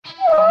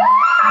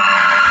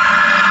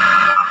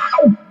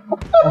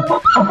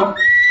I'm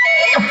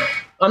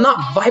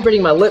not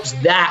vibrating my lips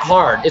that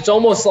hard. It's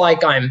almost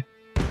like I'm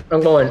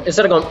going,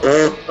 instead of going,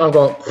 I'm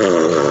going.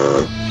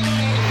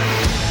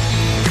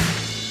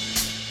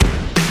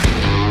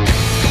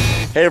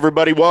 Hey,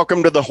 everybody.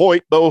 Welcome to the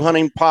Hoyt Bow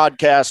Hunting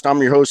Podcast. I'm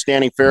your host,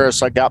 Danny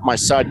Ferris. I got my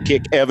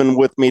sidekick, Evan,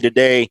 with me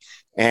today.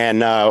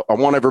 And I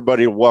want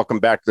everybody to welcome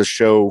back to the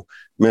show,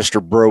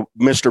 Mr.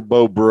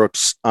 Bo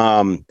Brooks,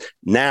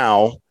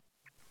 now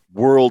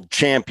world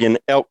champion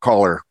elk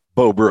caller,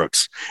 Bo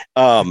Brooks.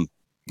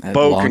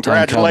 Bo,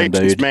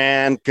 congratulations,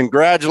 man.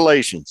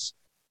 Congratulations.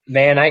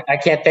 Man, I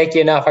can't thank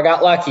you enough. I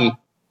got lucky.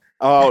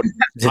 Oh,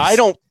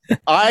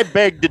 I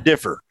beg to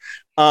differ.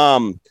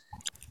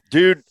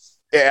 Dude,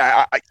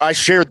 I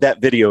shared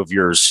that video of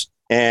yours,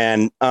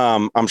 and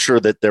I'm sure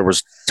that there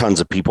was tons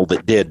of people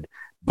that did.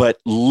 But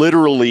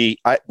literally,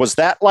 was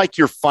that like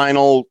your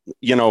final,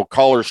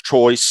 caller's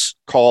choice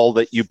call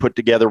that you put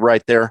together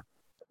right there?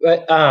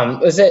 But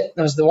it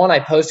was the one I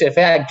posted. If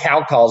it had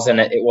cow calls in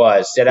it, it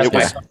was. Yeah, that's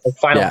my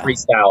final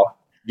freestyle.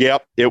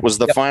 Yep, it was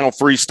the final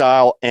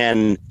freestyle.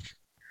 And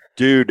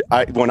dude,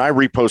 when I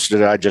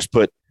reposted it, I just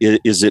put,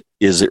 is it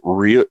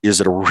real?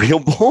 Is it a real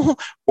bull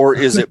or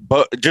is it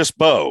just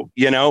Bo?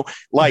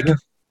 Like,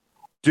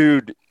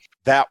 dude,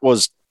 that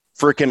was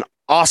freaking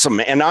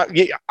awesome. And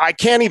I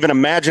can't even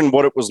imagine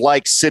what it was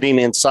like sitting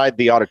inside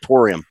the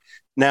auditorium.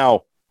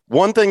 Now,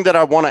 one thing that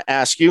I want to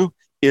ask you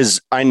is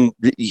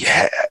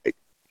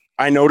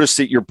I noticed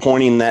that you're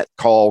pointing that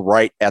call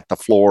right at the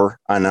floor,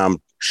 and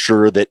I'm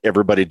sure that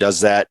everybody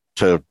does that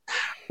to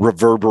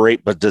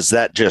reverberate, but do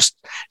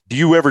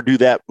you ever do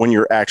that when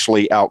you're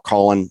actually out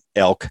calling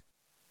elk?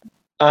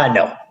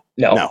 No,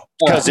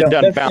 because it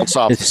doesn't bounce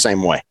off the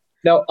same way.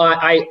 No,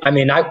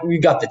 we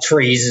got the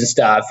trees and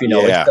stuff,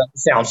 It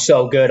sounds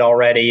so good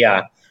already.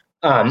 I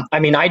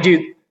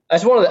do.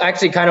 That's one of the,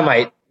 actually kind of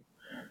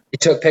it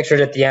took pictures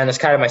at the end. That's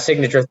kind of my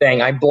signature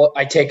thing. I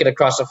take it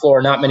across the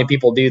floor. Not many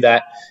people do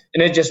that.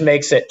 And it just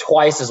makes it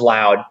twice as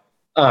loud.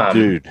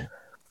 Dude,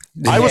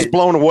 I was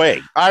blown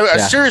away.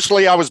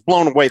 Seriously, I was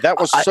blown away. That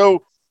was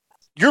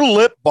your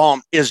lip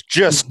balm is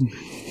just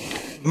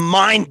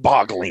mind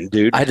boggling,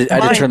 dude. I did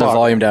turn the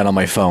volume down on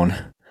my phone.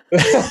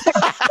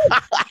 I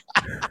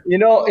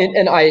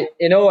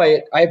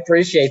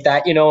appreciate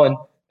that, and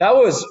that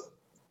was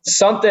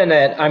something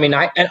that,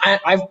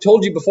 I've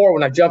told you before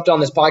when I've jumped on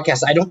this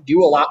podcast, I don't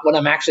do a lot when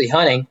I'm actually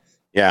hunting.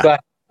 Yeah.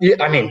 But you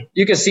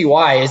can see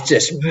why. It's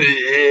just.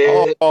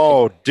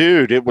 Oh,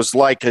 dude, it was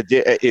like if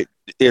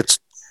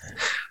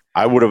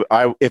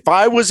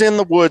I was in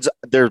the woods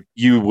there,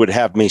 you would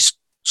have me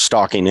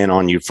stalking in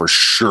on you for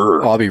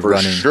sure. I'll be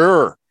running.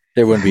 Sure.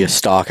 There wouldn't be a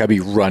stalk. I'd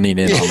be running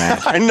in on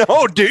that. I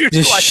know, dude.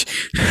 Like,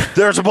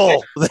 there's a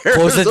bull.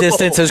 Close the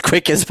distance as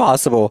quick as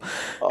possible.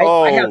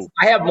 I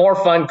have more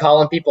fun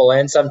calling people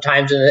in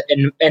sometimes, and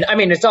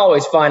it's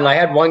always fun. I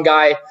had one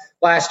guy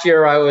last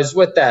year. I was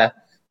with the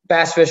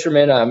bass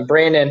fisherman,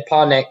 Brandon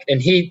Podnick,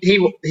 and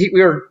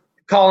we were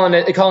calling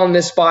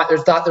this spot.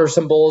 There were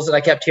some bulls, and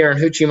I kept hearing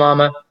Hoochie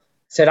Mama.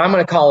 Said, I'm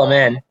going to call him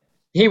in.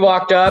 He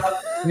walked up,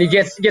 and he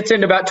gets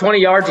into about 20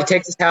 yards. He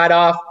takes his hat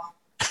off.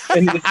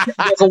 And he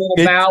does a little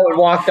bow and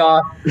walked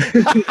off.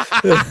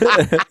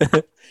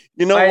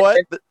 You know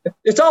what?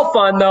 It's all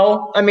fun,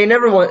 though.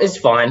 It's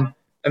fun.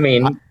 I'm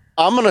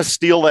going to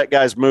steal that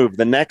guy's move.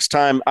 The next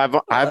time,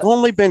 I've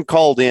only been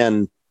called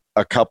in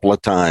a couple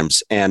of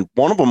times, and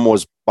one of them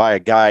was by a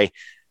guy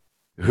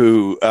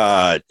who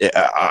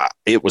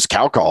it was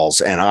cow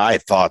calls, and I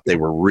thought they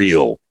were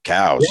real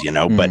cows,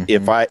 But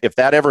if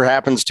that ever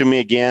happens to me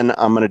again,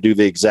 I'm going to do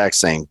the exact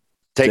same.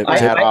 Take my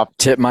hat off.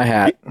 Tip my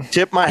hat.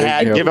 Tip my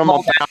hat. Give him a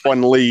bow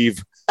and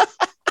leave.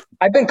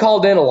 I've been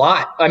called in a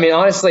lot.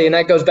 Honestly, and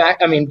that goes back.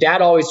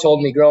 Dad always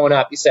told me growing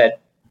up. He said,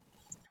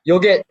 "You'll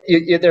get.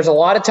 There's a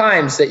lot of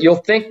times that you'll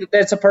think that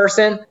that's a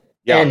person,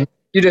 and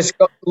you just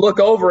look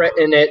over it,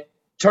 and it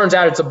turns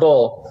out it's a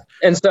bull."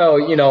 And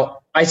so,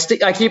 I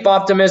keep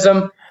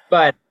optimism,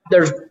 but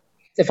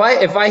if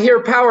I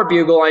hear power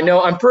bugle,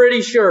 I'm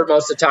pretty sure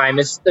most of the time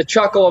it's the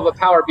chuckle of a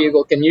power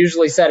bugle can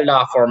usually set it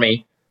off for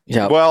me.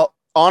 Yeah. Well.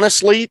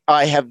 Honestly,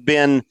 I have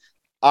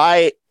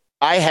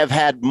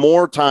had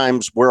more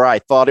times where I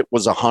thought it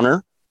was a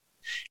hunter,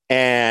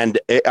 and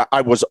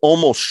I was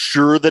almost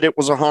sure that it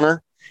was a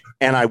hunter,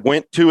 and I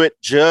went to it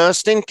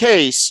just in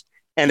case,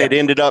 and it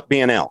ended up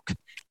being elk.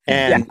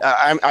 And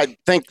I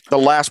think the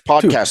last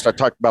podcast I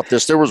talked about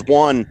this. There was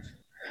one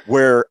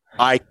where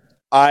I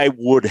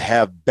would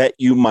have bet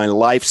you my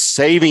life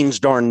savings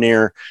darn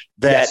near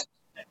that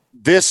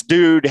this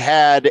dude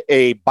had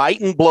a bite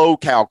and blow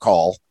cow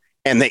call.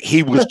 And that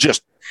he was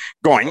just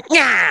going,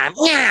 yeah,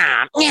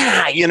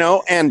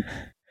 and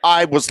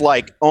I was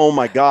like, oh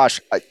my gosh,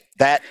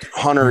 that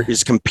hunter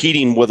is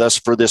competing with us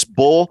for this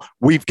bull.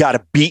 We've got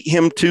to beat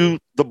him to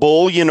the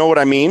bull. You know what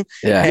I mean?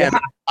 Yeah. And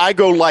I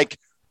go like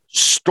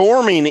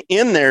storming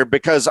in there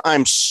because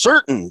I'm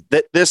certain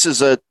that this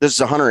is a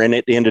hunter, and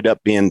it ended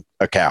up being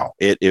a cow.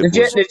 Did you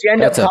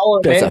end up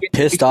calling him? That's a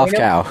pissed off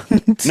cow.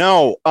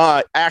 No,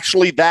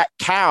 actually, that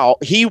cow,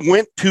 he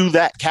went to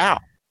that cow,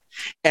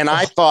 and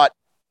I thought,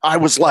 I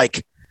was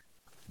like,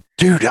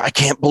 dude, I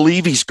can't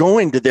believe he's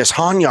going to this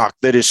Hanyak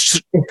that is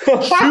stupid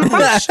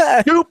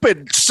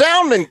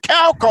sounding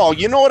cow call.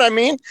 You know what I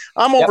mean?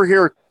 I'm over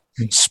here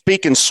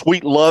speaking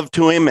sweet love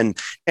to him,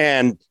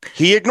 and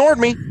he ignored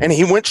me, and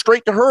he went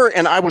straight to her,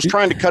 and I was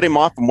trying to cut him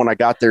off, and when I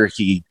got there,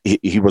 he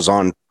was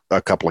on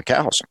a couple of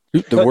cows.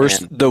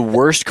 The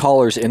worst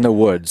callers in the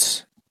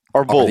woods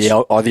are bulls.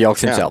 Are the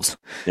elks themselves.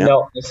 Yeah.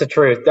 No, that's the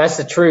truth. That's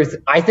the truth.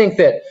 I think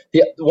that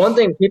the one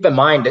thing to keep in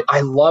mind, I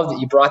love that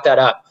you brought that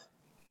up,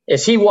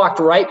 is he walked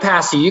right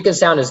past you. You can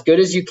sound as good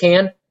as you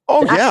can.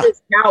 Oh, that's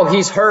his cow.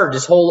 He's heard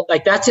his whole,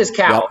 like, that's his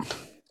cow. Yep.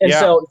 And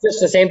so it's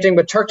just the same thing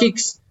with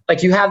turkeys.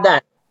 Like, you have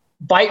that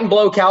bite and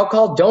blow cow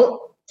call.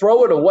 Don't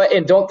throw it away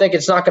and don't think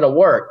it's not going to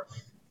work.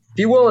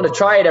 Be willing to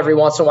try it every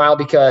once in a while,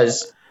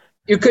 because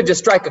you could just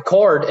strike a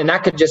chord, and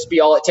that could just be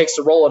all it takes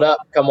to roll it up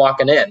and come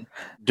walking in.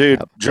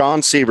 Dude,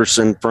 John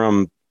Severson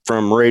from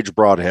Rage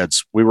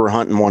Broadheads, we were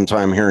hunting one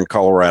time here in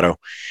Colorado,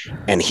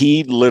 and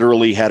he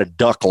literally had a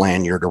duck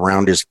lanyard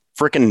around his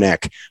freaking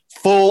neck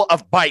full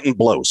of bite and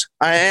blows.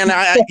 And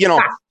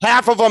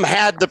half of them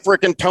had the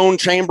freaking tone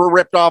chamber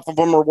ripped off of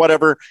them or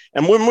whatever.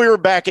 And when we were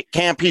back at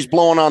camp, he's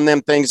blowing on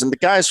them things, and the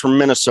guy's from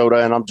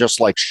Minnesota, and I'm just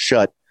like,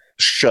 shut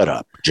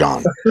up,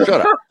 John,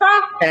 shut up.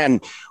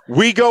 And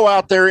we go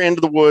out there into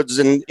the woods,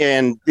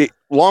 and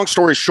long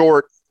story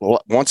short,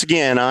 once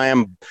again, I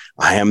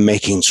am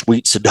making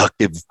sweet,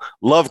 seductive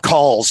love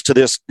calls to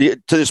this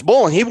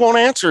bull, and he won't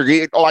answer.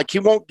 He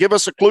won't give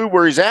us a clue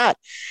where he's at.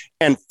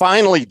 And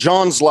finally,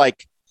 John's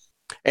like,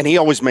 and he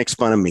always makes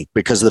fun of me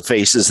because of the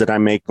faces that I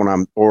make when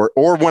I'm or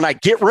when I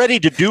get ready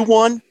to do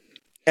one,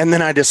 and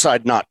then I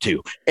decide not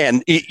to.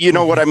 And you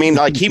know what I mean?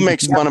 Like, he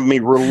makes fun of me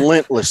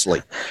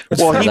relentlessly.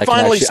 Well, he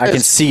finally says, I can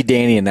see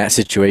Danny in that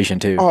situation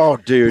too. Oh,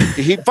 dude.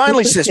 He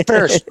finally says,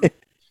 Ferris, do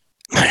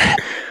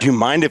you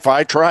mind if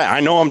I try? I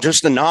know I'm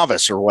just a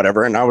novice or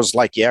whatever. And I was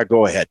like, yeah,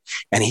 go ahead.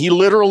 And he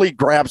literally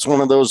grabs one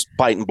of those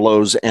bite and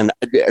blows. And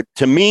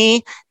to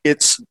me,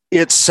 it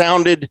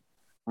sounded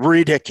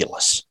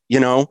ridiculous,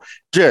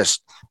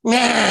 just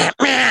meh,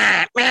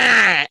 meh,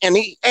 meh.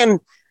 And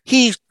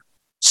he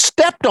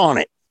stepped on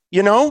it.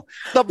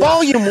 The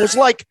volume was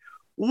like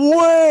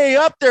way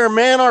up there,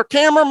 man. Our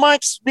camera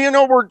mics,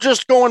 were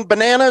just going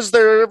bananas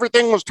there.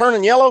 Everything was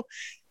turning yellow.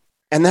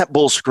 And that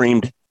bull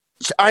screamed.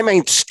 I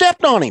mean,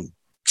 stepped on him,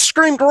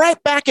 screamed right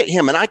back at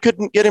him, and I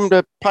couldn't get him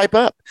to pipe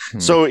up.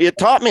 So it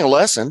taught me a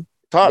lesson.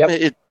 Taught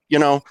me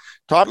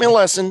a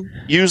lesson.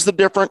 Use the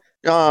different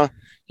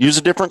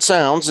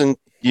sounds, and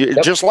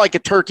just like a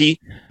turkey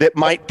that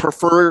might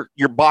prefer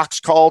your box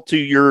call to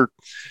your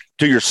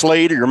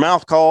slate or your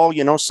mouth call,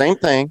 same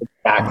thing.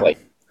 Exactly.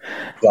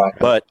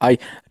 But I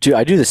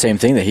do the same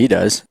thing that he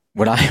does.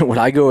 When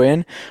I go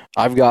in,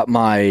 I've got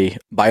my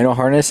bino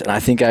harness, and I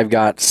think I've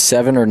got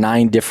 7 or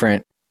 9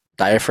 different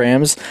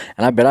diaphragms,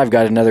 and I bet I've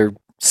got another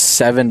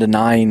 7 to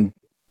 9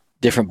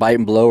 different bite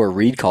and blow or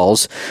reed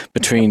calls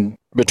between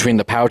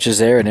the pouches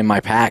there and in my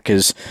pack.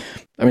 Because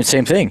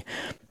same thing.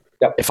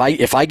 Yep.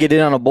 If I get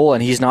in on a bull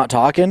and he's not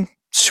talking,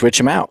 switch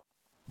him out.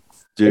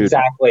 Dude.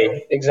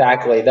 Exactly.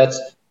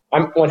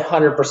 I'm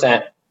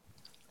 100%.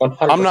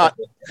 100%.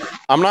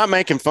 I'm not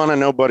making fun of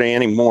nobody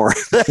anymore.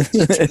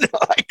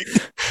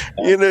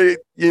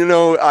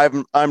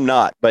 I'm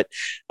not. But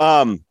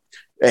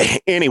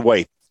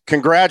anyway,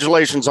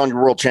 congratulations on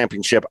your world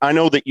championship. I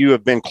know that you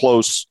have been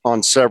close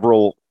on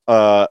several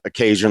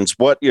occasions.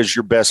 What is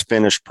your best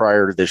finish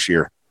prior to this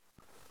year?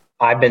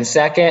 I've been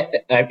second.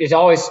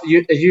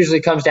 It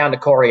usually comes down to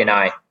Corey and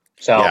I.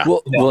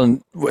 So, well,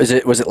 was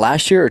it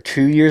last year or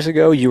 2 years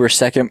ago? You were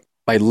second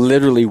by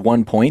literally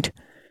 1 point.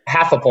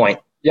 Half a point.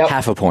 Yep.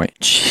 Half a point.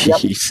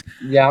 Jeez.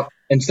 Yep.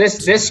 And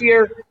this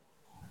year,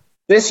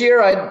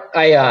 I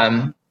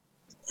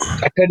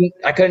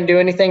couldn't do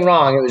anything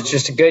wrong. It was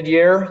just a good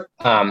year.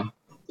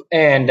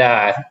 And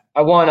I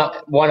won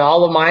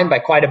all of mine by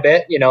quite a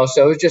bit.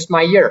 So it was just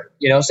my year.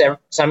 So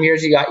some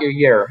years you got your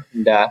year,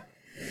 and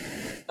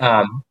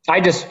I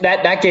just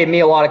that gave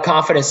me a lot of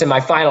confidence in my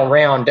final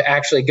round to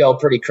actually go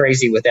pretty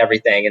crazy with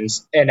everything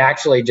and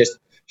actually just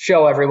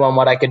show everyone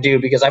what I could do,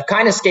 because I've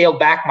kind of scaled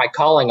back my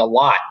calling a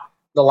lot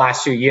the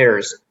last few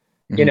years,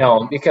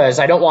 because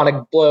I don't want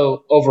to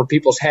blow over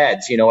people's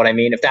heads. You know what I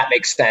mean? If that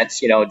makes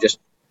sense, just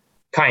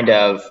kind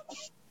of,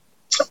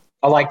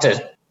 I like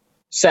to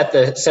set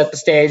the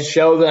stage,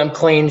 show that I'm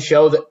clean,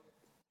 show that.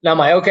 And I'm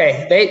like,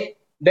 okay,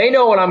 they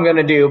know what I'm going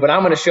to do, but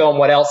I'm going to show them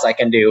what else I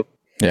can do.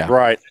 Yeah.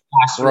 Right.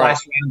 Last round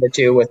or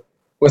two with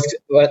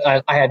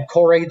I had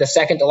Corey the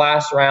second to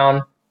last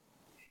round,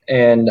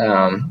 and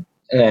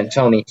then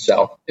Tony.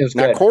 So it was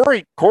good.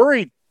 Corey,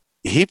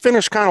 he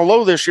finished kind of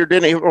low this year,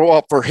 didn't he?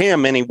 Well, for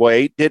him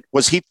anyway.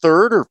 Was he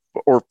third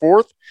or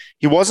fourth?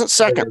 He wasn't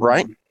second,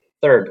 right?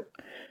 Third.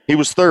 He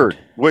was third,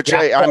 which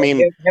him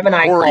and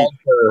I Corey, called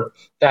for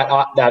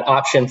that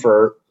option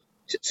for,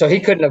 so he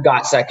couldn't have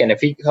got second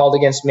if he called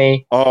against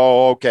me.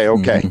 Oh, okay.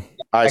 Mm-hmm.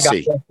 I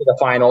see. Got to the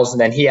finals, and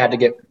then he had to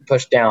get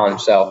pushed down.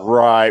 So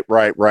right.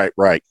 I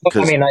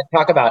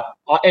talk about,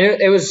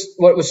 and it was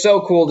what was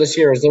so cool this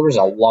year is there was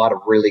a lot of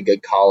really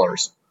good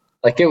callers.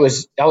 Like I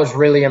was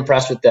really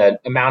impressed with the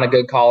amount of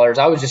good callers.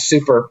 I was just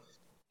super.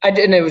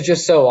 It was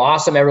just so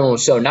awesome. Everyone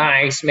was so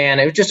nice, man.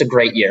 It was just a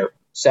great year.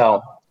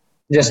 So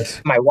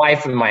just my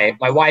wife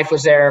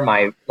was there,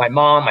 my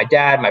mom, my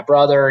dad, my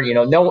brother,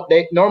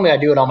 normally I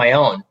do it on my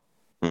own,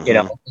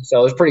 so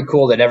it was pretty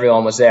cool that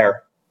everyone was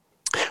there.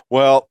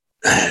 Well,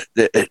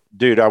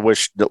 dude,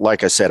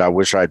 like I said, I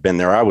wish I'd been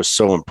there. I was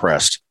so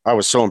impressed. I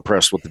was so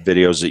impressed with the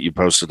videos that you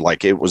posted.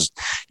 Like it was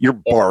your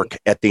bark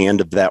at the end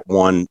of that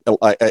one, the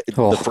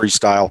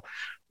freestyle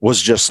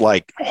was just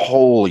like,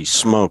 holy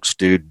smokes,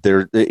 dude.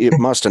 It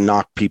must have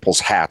knocked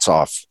people's hats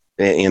off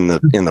in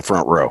the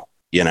front row,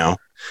 Yeah.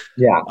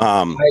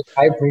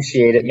 I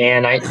appreciate it,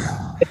 man.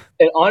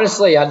 And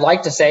honestly, I'd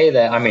like to say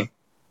that, I mean,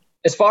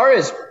 as far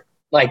as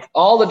like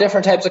all the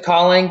different types of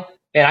calling,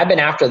 man, I've been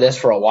after this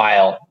for a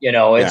while,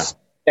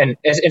 and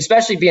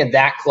especially being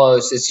that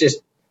close, it's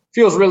just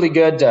feels really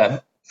good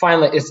to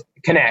finally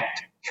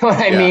connect. You know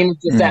what I mean?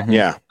 Just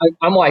that,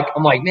 I'm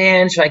like,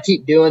 man, should I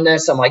keep doing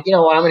this? I'm like, you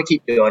know what? I'm going to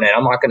keep doing it.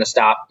 I'm not going to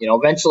stop,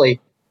 eventually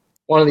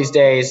one of these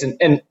days.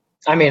 And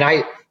I mean,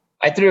 I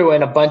threw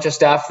in a bunch of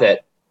stuff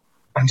that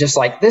I'm just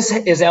like, this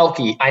is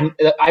Elky.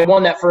 I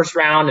won that first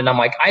round, and I'm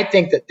like, I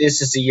think that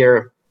this is the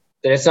year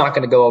that it's not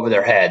going to go over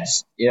their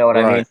heads. You know what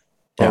I mean?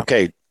 Yeah.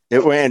 Okay.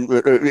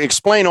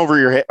 Explain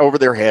over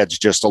their heads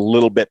just a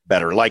little bit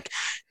better. Like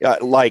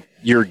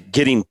you're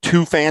getting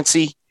too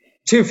fancy.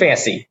 Too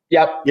fancy.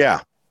 Yep.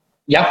 Yeah.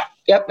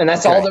 Yep. And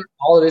that's all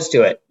it is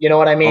to it. You know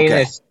what I mean?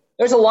 Okay.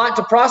 There's a lot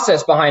to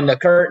process behind the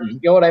curtain.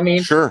 You know what I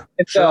mean? Sure.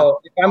 And so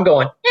if I'm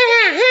going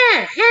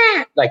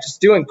like just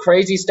doing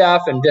crazy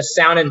stuff and just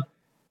sounding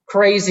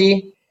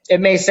crazy, it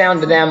may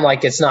sound to them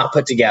like it's not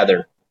put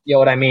together. You know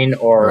what I mean?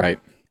 Or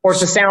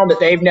it's a sound that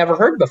they've never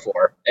heard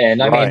before.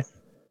 And I mean,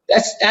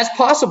 that's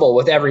possible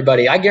with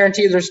everybody. I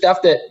guarantee there's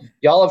stuff that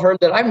y'all have heard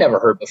that I've never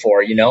heard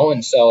before,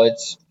 and so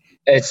it's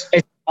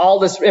all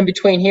this in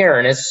between here,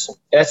 and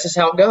that's just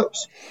how it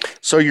goes.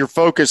 So your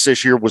focus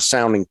this year was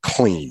sounding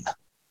clean.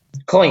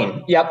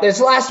 Yep. This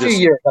last few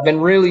years, I've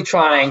been really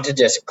trying to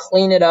just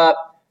clean it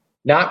up,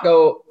 not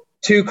go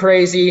too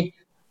crazy.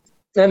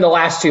 Then the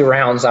last 2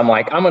 rounds, I'm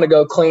like, I'm going to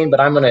go clean, but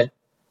I'm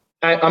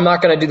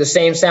not going to do the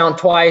same sound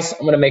twice.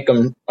 I'm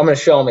going to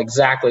show them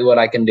exactly what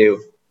I can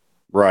do.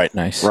 Right.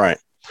 Nice. Right.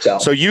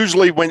 So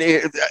usually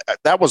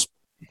that was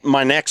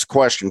my next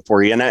question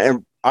for you.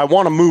 And I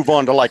want to move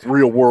on to like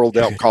real world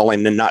elk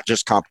calling and not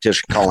just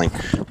competition calling,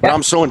 but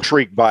I'm so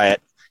intrigued by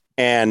it.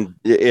 And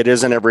it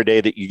isn't every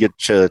day that you get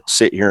to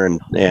sit here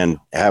and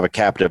have a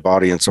captive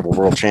audience of a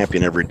world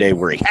champion every day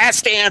where he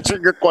has to answer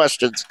your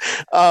questions.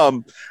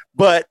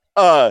 But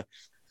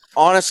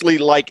honestly,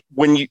 like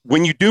when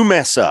you do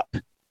mess up,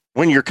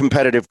 when you're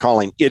competitive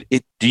calling,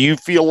 do you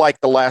feel like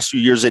the last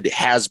few years it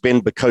has been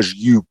because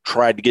you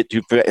tried to get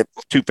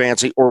too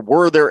fancy, or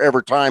were there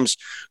ever times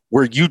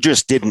where you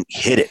just didn't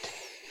hit it?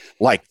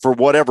 Like for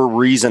whatever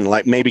reason,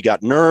 like maybe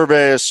got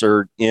nervous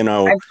or,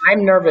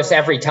 I'm nervous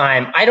every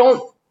time.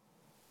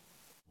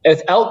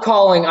 With elk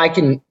calling,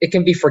 it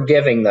can be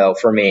forgiving though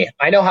for me.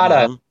 I know how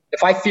to,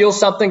 if I feel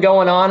something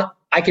going on,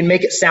 I can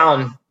make it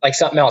sound like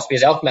something else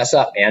because elk mess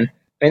up, man.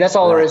 I mean, that's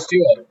all there is to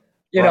it.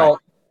 You know,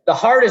 the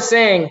hardest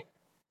thing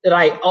that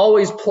I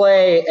always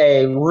play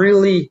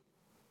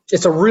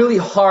it's a really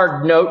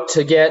hard note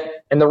to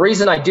get. And the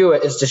reason I do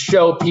it is to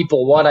show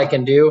people what I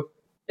can do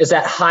is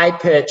that high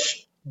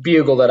pitch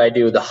bugle that I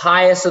do. The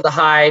highest of the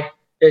high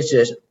is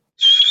just.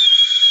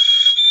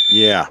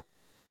 Yeah.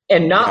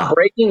 And not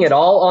breaking it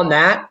all on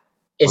that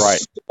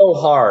is so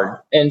hard.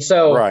 And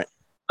so,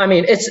 I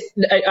mean,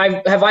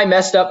 have I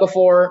messed up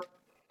before?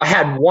 I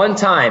had one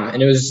time,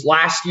 and it was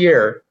last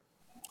year,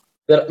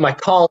 that my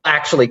call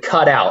actually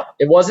cut out.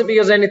 It wasn't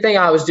because of anything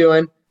I was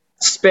doing.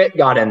 Spit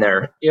got in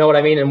there. You know what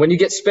I mean? And when you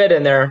get spit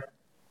in there,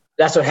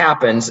 that's what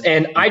happens.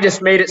 And I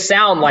just made it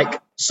sound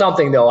like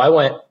something, though.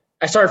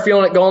 I started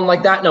feeling it going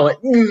like that, and I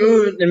went,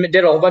 and it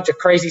did a whole bunch of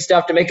crazy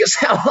stuff to make it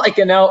sound like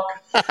an elk.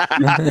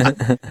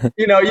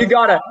 You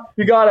gotta.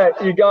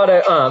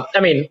 I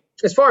mean,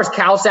 as far as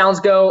cow sounds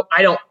go,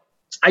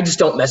 I just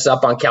don't mess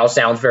up on cow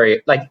sounds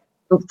very, like,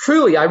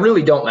 truly, I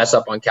really don't mess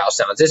up on cow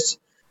sounds.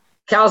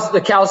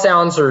 The cow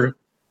sounds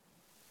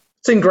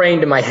it's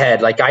ingrained in my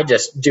head. Like I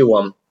just do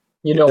them.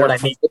 You know what I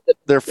mean?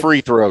 They're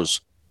free throws.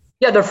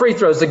 Yeah, they're free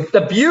throws.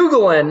 The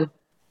bugling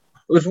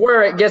was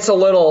where it gets a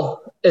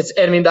little.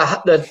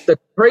 The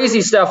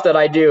crazy stuff that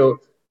I do.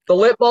 The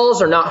lip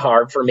balls are not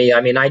hard for me.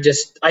 I mean,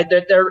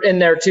 they're in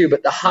there too.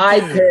 But the high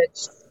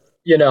pitch,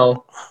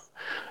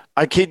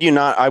 I kid you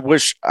not. I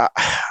wish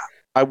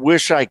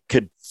I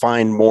could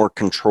find more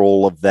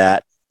control of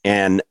that.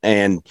 And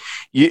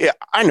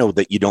I know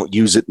that you don't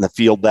use it in the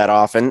field that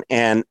often,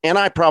 and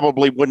I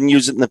probably wouldn't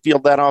use it in the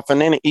field that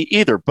often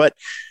either. But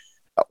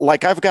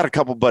like I've got a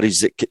couple buddies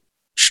that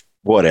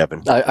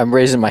whatever. I'm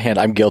raising my hand.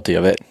 I'm guilty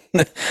of it.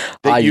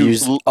 I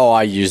use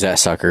that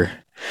sucker.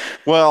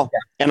 Well,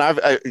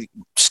 and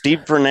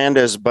Steve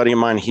Fernandez, a buddy of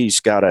mine, he's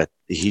got a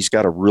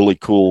really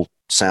cool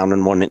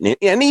sounding one,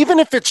 and even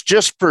if it's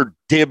just for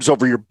dibs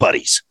over your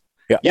buddies.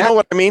 You know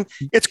what I mean?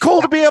 It's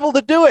cool to be able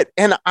to do it.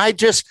 And I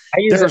use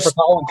it for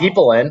calling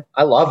people in.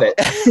 I love it.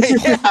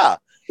 Yeah.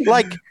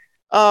 Like,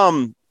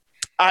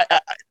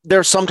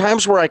 there's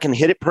sometimes where I can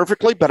hit it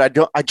perfectly, but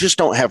I just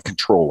don't have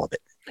control of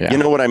it. Yeah. You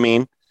know what I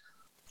mean?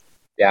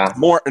 Yeah.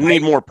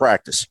 Need more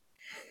practice.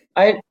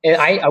 I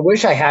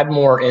wish I had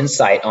more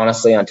insight,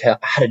 honestly, on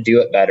how to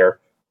do it better.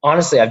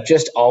 Honestly, I've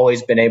just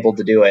always been able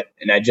to do it.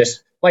 And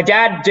my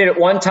dad did it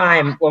one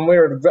time when we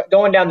were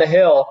going down the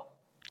hill.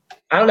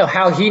 I don't know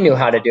how he knew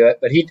how to do it,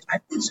 but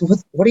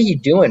what are you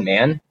doing,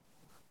 man?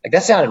 Like,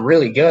 that sounded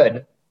really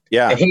good.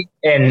 Yeah.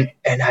 And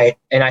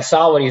I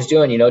saw what he was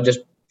doing, just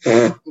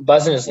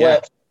buzzing his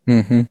lips.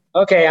 Mm-hmm.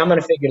 Okay, I'm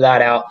going to figure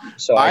that out.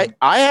 So I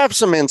have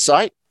some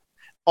insight.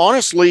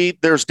 Honestly,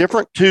 there's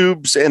different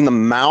tubes in the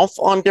mouth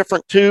on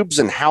different tubes,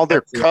 and how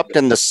they're cupped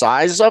and the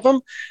size of them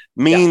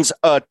means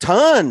a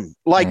ton.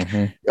 Like,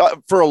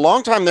 for a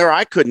long time there,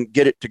 I couldn't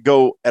get it to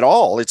go at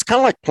all. It's kind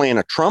of like playing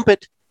a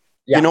trumpet.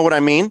 Yeah. You know what I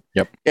mean?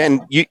 Yep.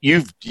 And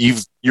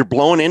you're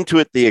blowing into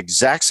it the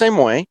exact same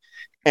way.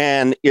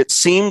 And it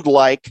seemed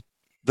like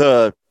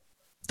the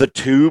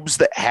tubes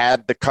that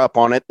had the cup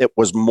on it, that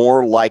was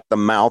more like the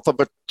mouth of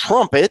a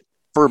trumpet,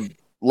 for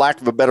lack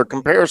of a better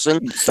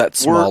comparison, that's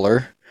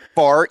smaller,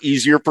 far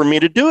easier for me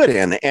to do it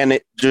in. And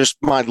it just,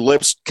 my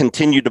lips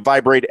continue to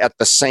vibrate at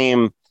the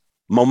same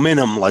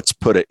momentum, let's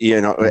put it,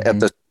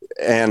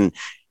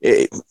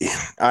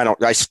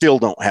 I still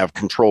don't have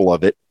control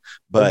of it.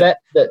 But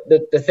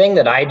the thing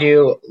that I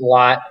do a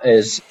lot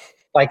is,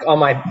 like,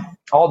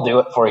 I'll do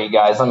it for you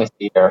guys. Let me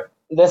see here.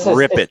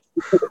 Rip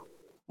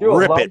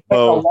it,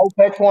 Bo. A low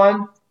pitch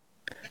one.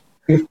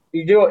 You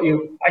do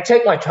it. I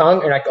take my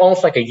tongue and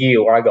almost like a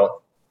U, where I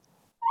go.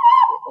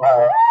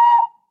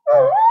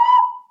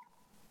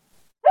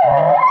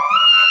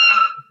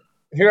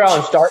 Here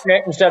I'm starting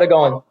it instead of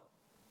going.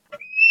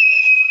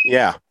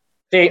 Yeah.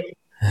 See.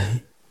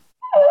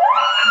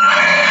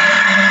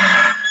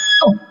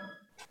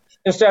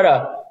 Instead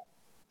of.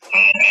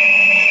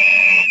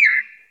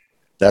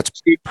 That's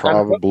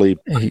probably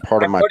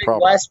part of my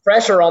problem. Less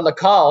pressure on the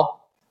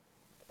call.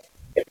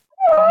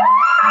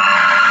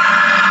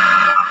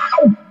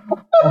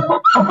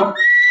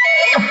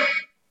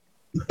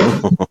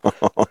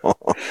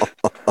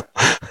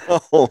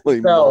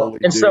 Holy moly,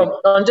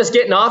 so I'm just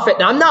getting off it.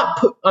 Now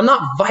I'm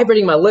not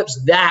vibrating my lips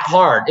that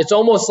hard. It's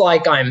almost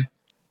like I'm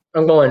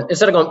going,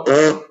 instead of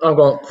going, I'm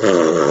going.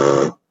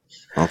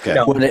 Okay.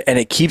 Well, and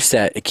it keeps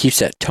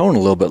that tone a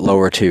little bit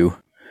lower too.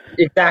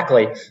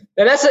 Exactly.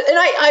 And that's it. And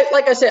I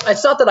like I said,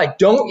 it's not that I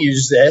don't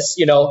use this,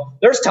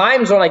 there's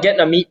times when I get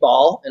in a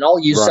meatball and I'll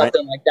use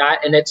something like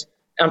that. And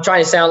I'm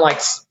trying to sound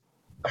like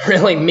a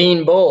really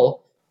mean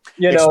bull,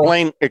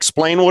 Explain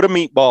what a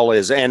meatball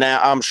is. And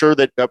I'm sure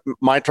that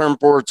my term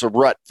for it's a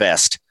rut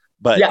fest,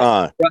 but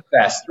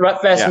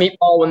rut fest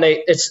meatball, when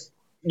it's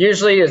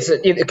usually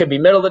it could be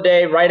middle of the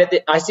day,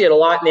 I see it a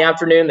lot in the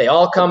afternoon. They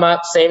all come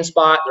up, same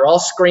spot. They're all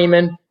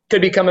screaming,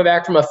 could be coming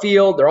back from a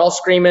field. They're all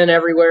screaming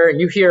everywhere.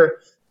 And you hear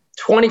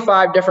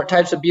 25 different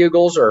types of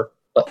bugles, or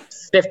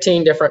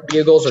 15 different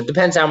bugles, or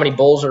depends how many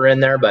bulls are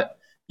in there. But,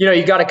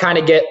 you got to kind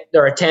of get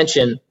their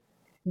attention.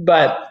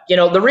 But,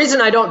 the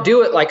reason I don't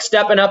do it like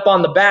stepping up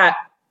on the bat,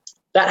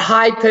 that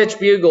high pitch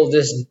bugle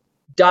just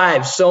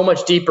dives so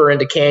much deeper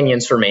into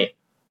canyons for me.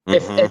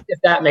 If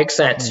that makes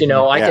sense,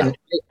 I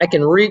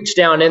can reach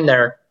down in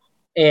there,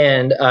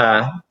 and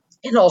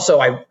also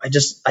I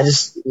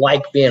just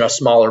like being a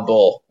smaller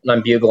bull when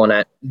I'm bugling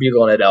at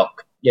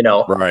elk,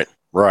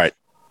 Right.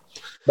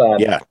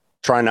 But,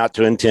 try not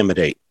to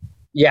intimidate.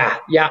 Yeah.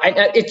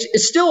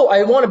 It's still,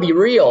 I want to be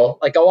real.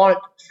 Like, I want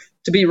it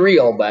to be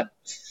real, but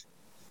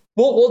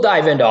we'll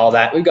dive into all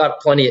that. We got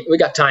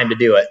time to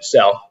do it.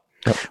 So,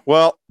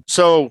 well,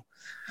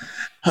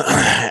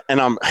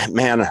 and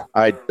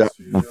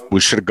we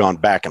should have gone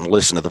back and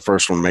listened to the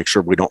first one, make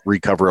sure we don't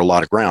recover a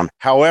lot of ground.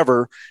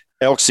 However,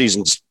 elk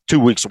season's 2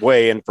 weeks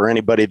away. And for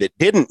anybody that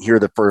didn't hear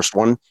the first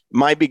one, it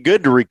might be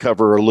good to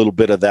recover a little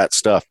bit of that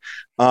stuff.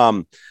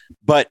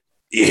 But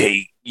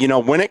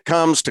when it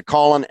comes to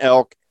calling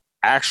elk,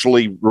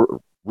 actually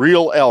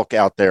real elk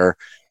out there,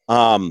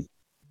 a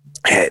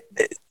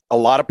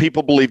lot of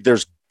people believe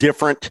there's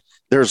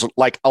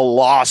like a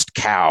lost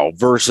cow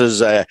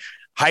versus a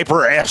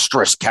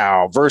hyperestrus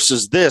cow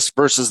versus this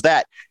versus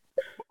that.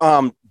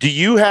 Do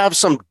you have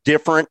some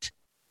different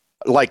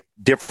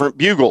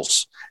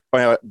bugles,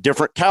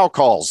 different cow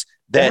calls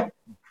that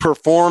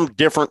perform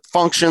different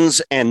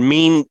functions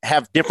and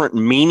have different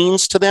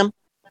meanings to them?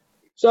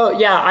 So,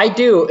 yeah, I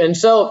do. And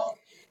so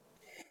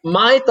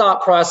my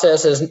thought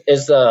process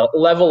is the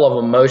level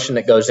of emotion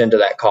that goes into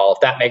that call, if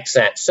that makes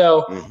sense.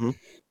 So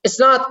it's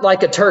not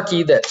like a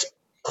turkey that's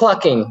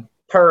clucking,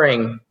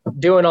 purring,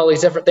 doing all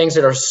these different things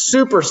that are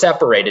super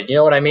separated. You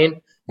know what I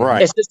mean?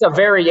 Right. It's just a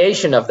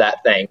variation of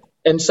that thing.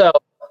 And so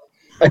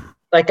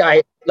like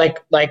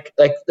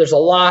there's a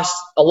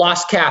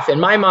lost calf. In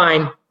my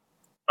mind,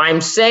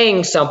 I'm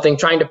saying something,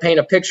 trying to paint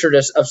a picture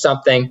of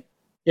something,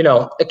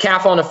 a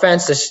calf on a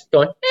fence that's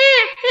going,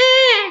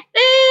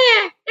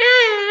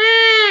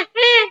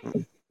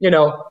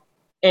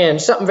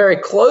 And something very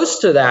close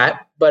to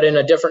that, but in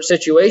a different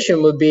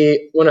situation, would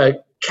be when a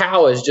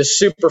cow is just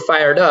super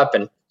fired up,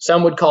 and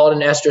some would call it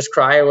an estrus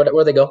cry, or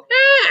where they go,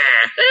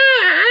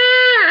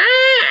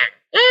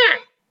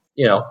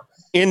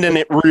 ending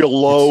it real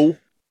low.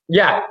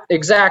 Yeah,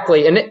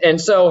 exactly.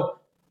 And so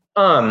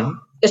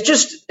it's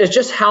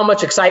just how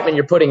much excitement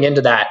you're putting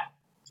into that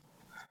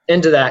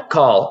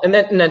call, and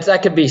that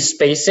could be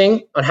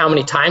spacing on how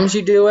many times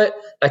you do it.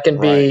 That can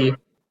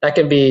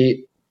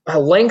be a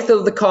length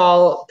of the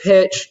call,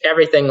 pitch,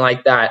 everything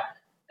like that.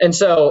 And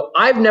so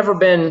I've never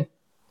been,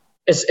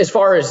 as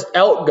far as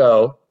elk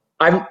go,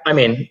 I've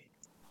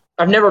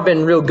never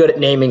been real good at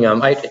naming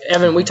them.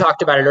 Evan, we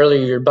talked about it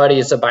earlier. Your buddy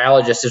is a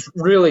biologist, has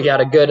really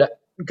got a good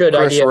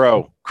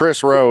idea.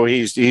 Chris Rowe,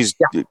 he's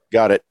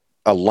got it,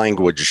 a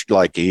language,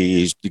 like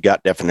he's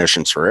got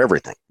definitions for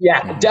everything.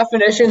 Yeah,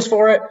 definitions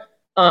for it.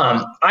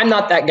 I'm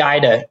not that guy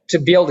to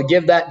be able to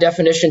give that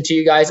definition to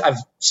you guys. I've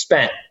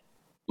spent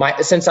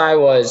since I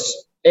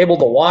was able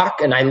to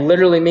walk, and I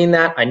literally mean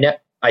that.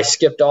 I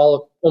skipped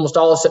almost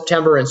all of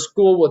September in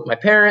school with my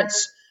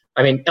parents.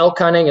 I mean, elk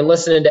hunting and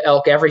listening to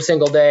elk every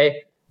single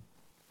day.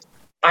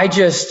 And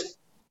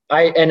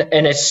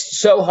it's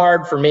so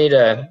hard for me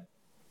to,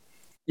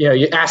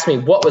 you ask me,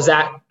 what was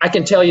that? I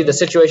can tell you the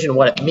situation and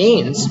what it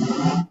means,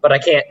 but I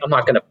can't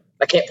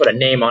put a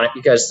name on it,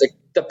 because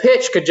the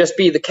pitch could just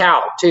be the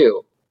cow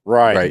too.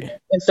 Right.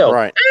 And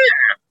so,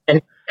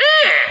 and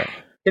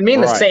can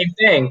mean the same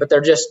thing, but they're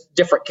just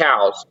different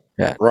cows.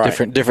 Yeah.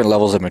 Right. Different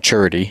levels of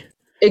maturity.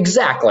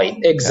 Exactly.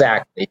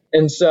 Yeah.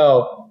 And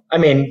so,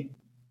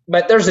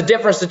 but there's a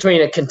difference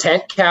between a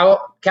content cow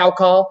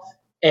call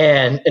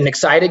and an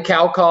excited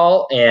cow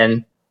call.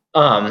 And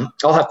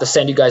I'll have to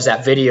send you guys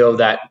that video of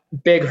that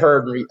big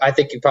herd. I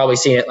think you've probably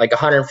seen it, like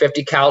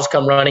 150 cows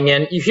come running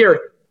in. You hear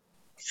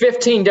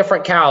 15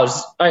 different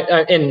cows,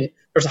 and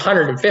there's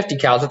 150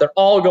 cows, but they're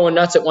all going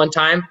nuts at one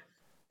time,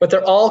 but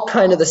they're all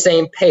kind of the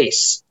same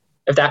pace,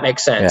 if that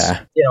makes sense.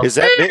 Yeah.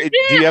 Do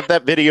you have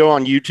that video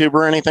on YouTube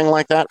or anything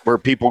like that where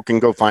people can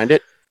go find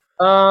it?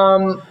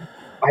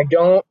 I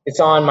don't. It's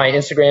on my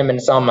Instagram and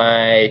it's on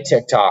my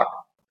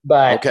TikTok.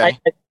 But okay.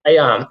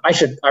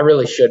 I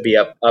really should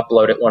be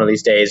upload it one of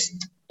these days.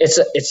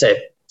 It's a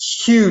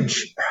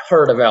huge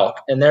herd of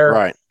elk, and they're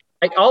right.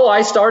 All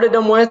I started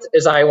them with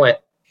is I went,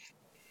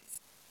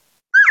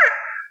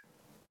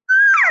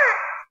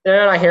 and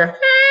I hear,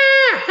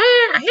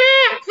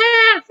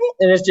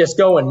 and it's just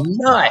going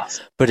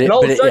nuts. But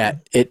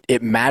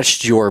it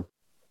matched your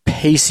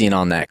pacing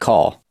on that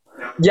call.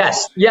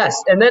 Yes.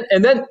 And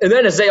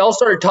then as they all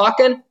started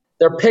talking,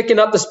 they're picking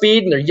up the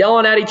speed and they're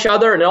yelling at each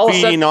other, and all of a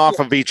sudden, feeding off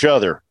of each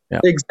other. Yeah.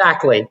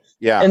 Exactly.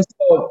 Yeah. And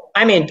so,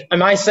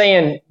 am I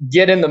saying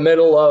get in the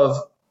middle of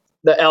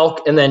the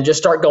elk and then just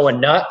start going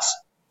nuts?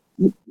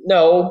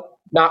 No,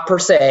 not per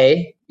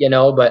se,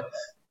 but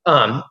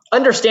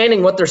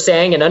understanding what they're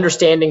saying and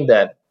understanding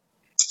the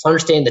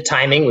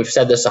timing. We've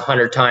said this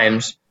 100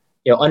 times.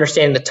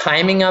 Understanding the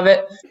timing of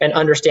it and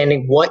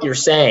understanding what you're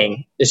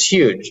saying is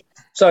huge.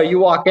 So you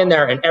walk in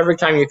there, and every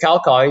time you cow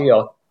call, you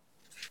go,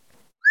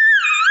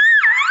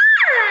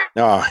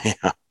 oh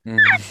yeah.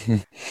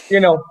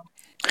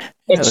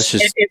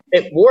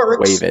 It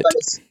works, wave it.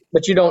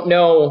 But you don't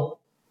know.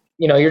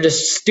 You're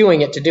just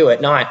stewing it to do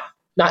it, not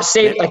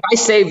save. Like I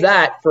save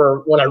that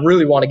for when I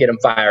really want to get them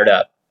fired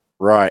up.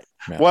 Right.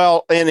 Yeah.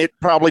 Well, and it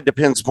probably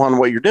depends upon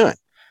what you're doing.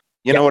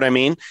 You know what I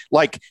mean?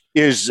 Like,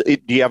 do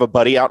you have a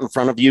buddy out in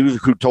front of you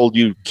who told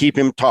you keep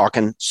him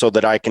talking so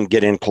that I can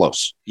get in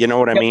close? You know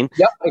what I mean?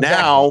 Yep, exactly.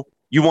 Now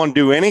you want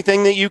to do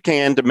anything that you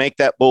can to make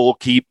that bull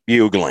keep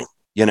bugling.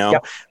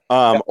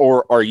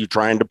 Or are you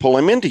trying to pull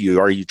him into you?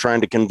 Are you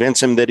trying to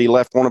convince him that he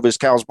left one of his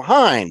cows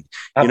behind?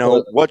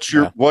 Absolutely. What's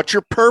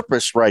your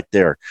purpose right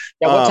there?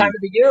 Yeah. What time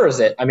of the year is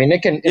it?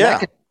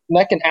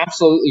 That can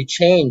absolutely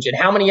change. And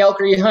how many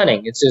elk are you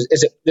hunting? Is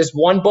it just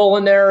one bull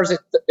in there, or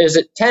is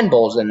it 10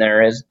 bulls in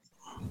there?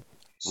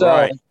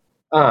 Right.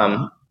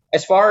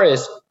 As far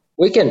as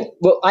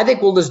I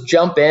think we'll just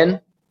jump in.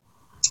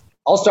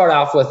 I'll start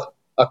off with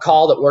a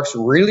call that works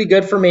really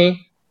good for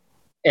me.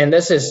 And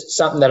this is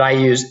something that I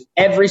use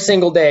every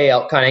single day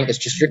elk hunting. It's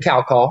just your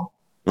cow call.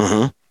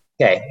 Mm-hmm.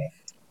 Okay.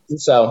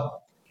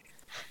 So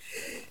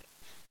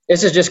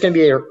this is just going to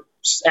be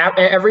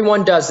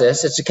everyone does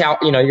this. It's a cow,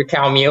 your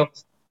cow mew.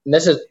 And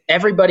this is,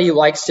 everybody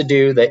likes to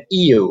do the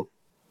EU.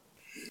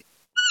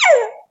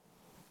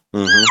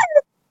 Mm-hmm.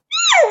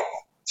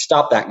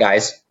 Stop that,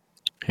 guys.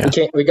 Yeah.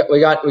 We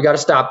got to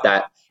stop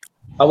that.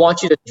 I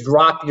want you to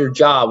drop your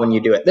jaw when you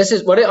do it. This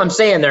is what I'm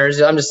saying there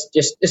is I'm just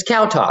it's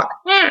cow talk.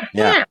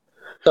 Yeah.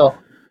 So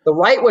the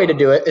right way to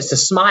do it is to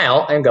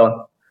smile and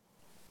go,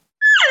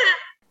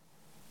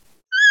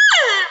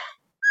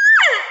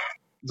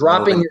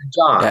 dropping your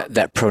jaw.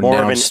 That pronounced.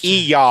 More of an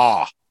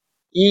ee-yaw.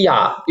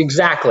 Yeah,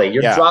 exactly.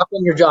 You're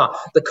dropping your jaw.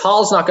 The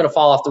call's not going to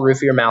fall off the roof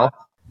of your mouth.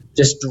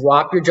 Just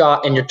drop your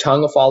jaw and your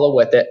tongue will follow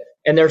with it.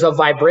 And there's a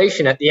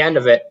vibration at the end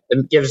of it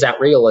that gives that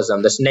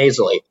realism, this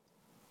nasally.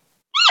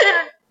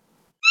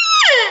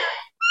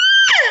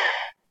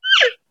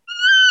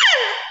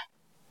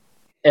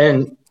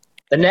 And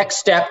the next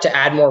step to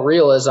add more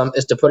realism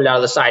is to put it out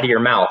of the side of your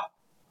mouth.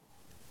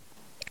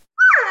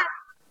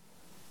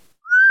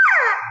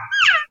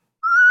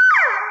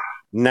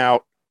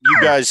 Now, you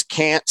guys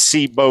can't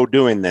see Bo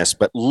doing this,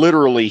 but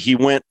literally he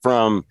went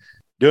from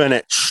doing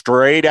it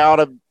straight out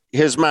of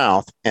his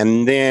mouth,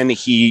 and then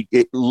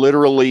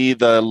literally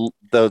the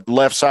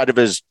left side of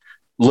his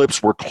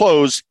lips were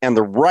closed and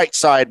the right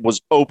side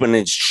was open,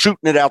 and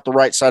shooting it out the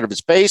right side of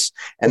his face,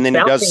 and then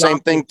he does the same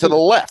thing to the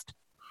left.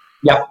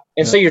 Yeah.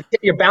 And so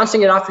you're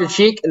bouncing it off your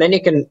cheek, and then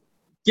you can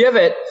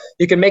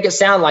make it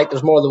sound like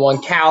there's more than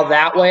one cow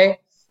that way.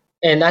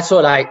 And that's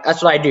what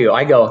I do.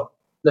 I go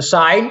the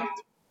side,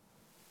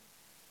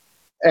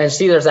 and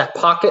see there's that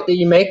pocket that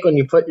you make when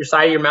you put your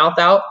side of your mouth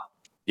out.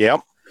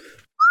 Yep.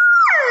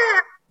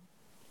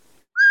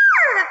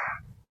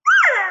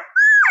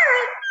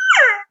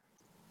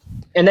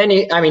 And then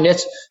if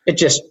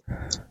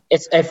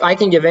I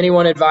can give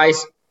anyone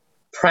advice,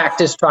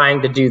 practice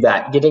trying to do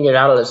that, getting it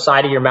out of the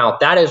side of your mouth.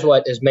 That is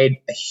what has made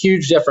a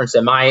huge difference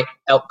in my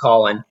elk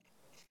calling.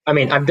 I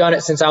mean, I've done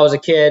it since I was a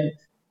kid.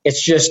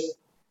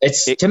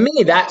 To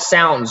me, that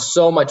sounds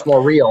so much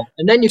more real.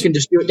 And then you can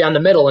just do it down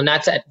the middle, and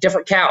that's a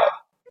different cow.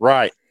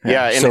 Right.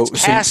 Yeah. And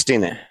it's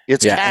casting it.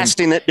 It's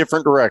casting it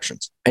different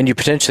directions. And you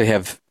potentially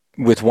have,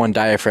 with one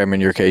diaphragm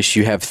in your case,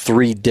 you have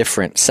 3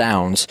 different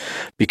sounds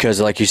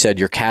because, like you said,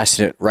 you're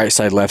casting it right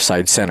side, left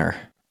side, center.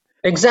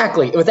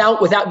 Exactly.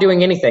 Without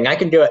doing anything. I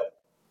can do it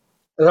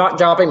without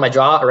dropping my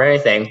jaw or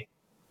anything.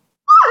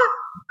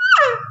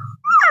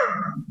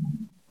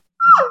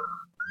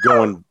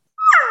 Going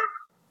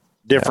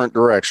different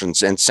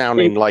directions and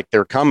sounding like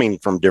they're coming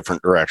from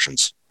different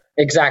directions.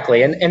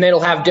 Exactly. And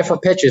it'll have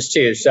different pitches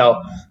too.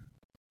 So,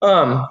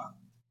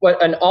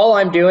 all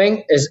I'm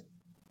doing is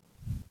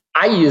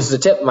I use the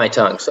tip of my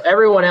tongue. So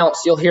everyone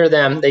else, you'll hear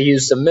them, they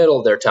use the middle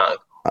of their tongue.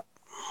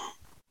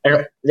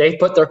 And they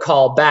put their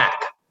call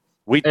back.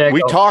 We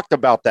talked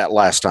about that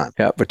last time.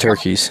 Yeah, with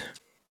turkeys.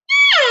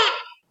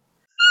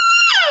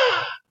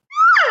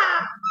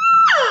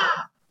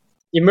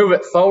 You move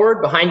it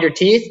forward behind your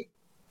teeth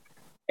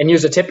and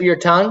use the tip of your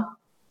tongue.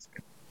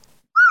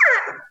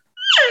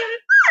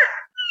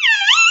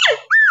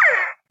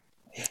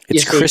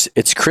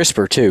 It's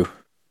crisper too.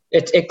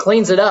 It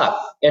cleans it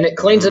up, and it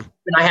cleans it up,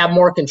 and I have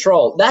more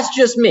control. That's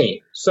just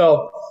me.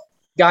 So,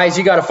 guys,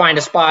 you got to find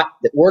a spot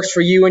that works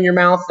for you in your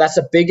mouth. That's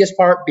the biggest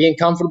part, being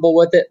comfortable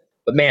with it.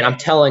 But man, I'm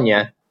telling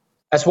you,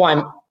 that's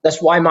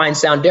why mine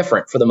sound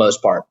different for the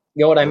most part.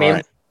 You know what I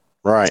mean?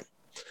 Right.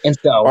 And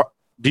so,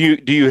 do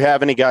you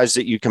have any guys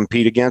that you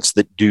compete against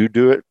that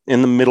do it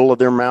in the middle of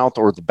their mouth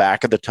or the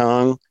back of the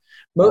tongue,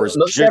 or is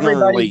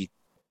generally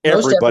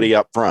everybody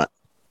up front?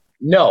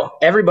 No,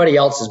 everybody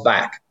else is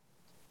back.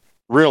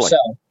 Really? So,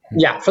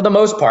 yeah, for the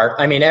most part.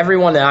 I mean,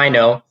 everyone that I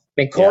know. I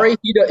mean, Corey,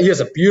 he has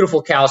a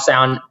beautiful cow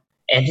sound,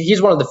 and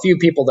he's one of the few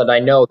people that I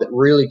know that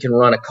really can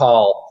run a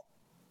call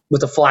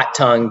with a flat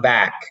tongue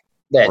back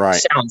that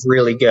sounds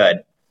really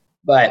good.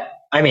 But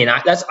I mean,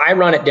 I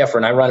run it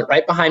different. I run it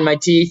right behind my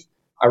teeth.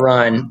 I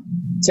run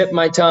tip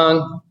my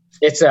tongue.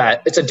 It's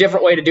a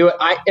different way to do it.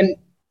 And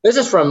this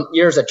is from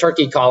years of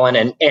turkey calling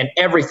and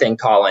everything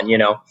calling. You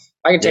know,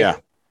 I can take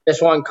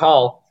this one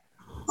call.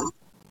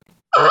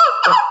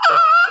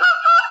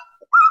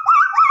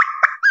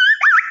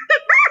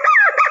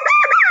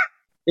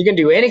 You can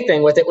do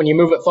anything with it when you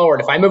move it forward.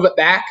 If I move it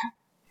back,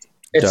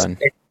 it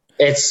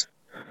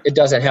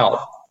doesn't help.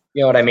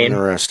 You know what I mean?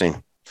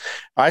 Interesting.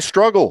 I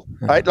struggle.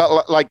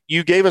 Like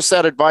you gave us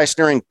that advice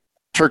during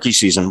turkey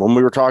season when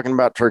we were talking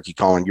about turkey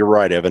calling. You're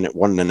right, Evan. It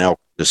wasn't an elk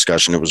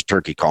discussion. It was a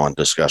turkey calling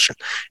discussion.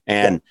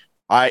 And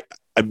I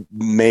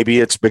maybe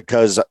it's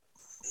because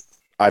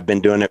I've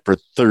been doing it for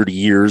 30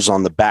 years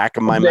on the back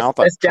of my mouth.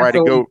 That's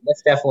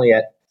definitely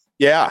it.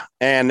 Yeah.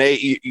 And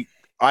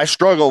I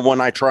struggle when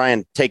I try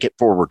and take it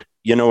forward.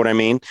 You know what I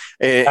mean?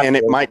 And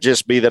it might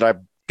just be that I've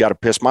got to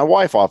piss my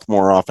wife off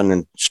more often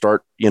and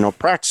start,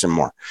 practicing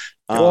more.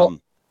 Go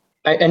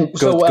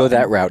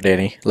that route,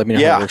 Danny. Let me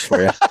know how it works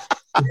for you.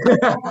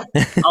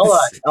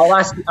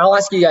 I'll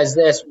ask you guys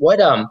this.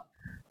 While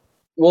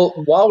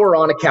we're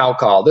on a cow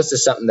call, this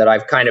is something that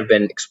I've kind of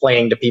been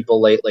explaining to people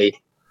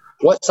lately.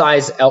 What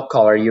size elk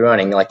call are you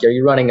running? Like, are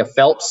you running a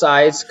felt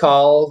size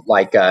call?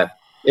 Like,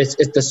 it's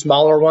the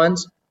smaller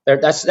ones.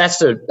 That's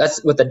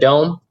with the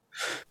dome.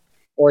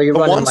 Or are you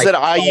running ones that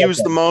I use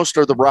the most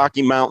are the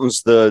Rocky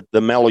Mountains, the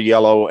mellow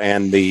yellow,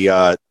 and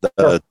the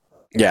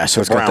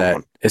so it's got that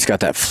one. It's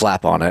got that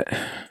flap on it.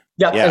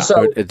 Yeah. And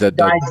so,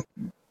 guys,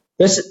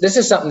 this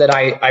is something that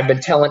I've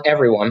been telling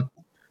everyone.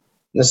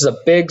 This is a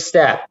big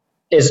step.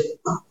 Is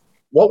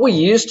what we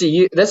used to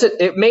use.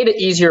 It made it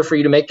easier for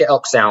you to make the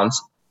elk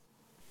sounds.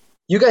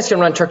 You guys can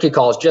run turkey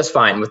calls just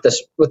fine with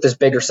this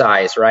bigger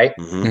size, right?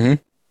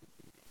 Mm-hmm.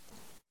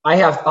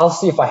 I'll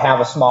see if I have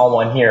a small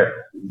one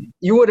here.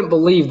 You wouldn't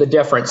believe the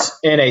difference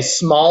in a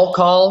small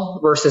call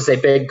versus a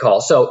big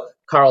call. So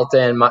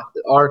Carlton,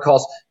 our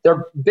calls,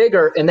 they're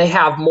bigger and they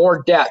have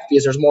more depth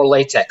because there's more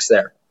latex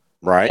there.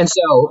 Right. And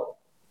so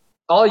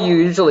all you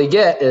usually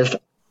get is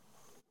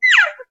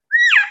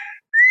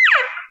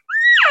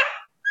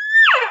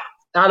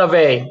out of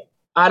a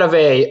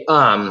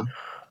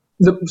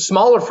the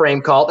smaller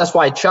frame call. That's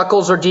why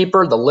chuckles are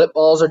deeper, the lip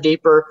balls are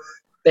deeper.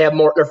 They have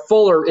more. They're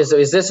fuller.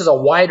 This is a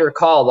wider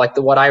call like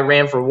what I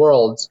ran for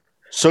Worlds.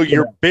 So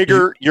your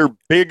bigger,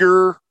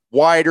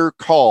 wider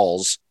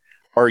calls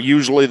are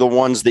usually the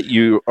ones that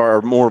you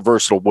are more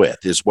versatile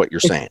with, is what you're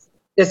saying.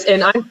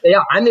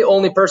 I'm the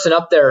only person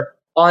up there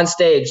on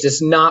stage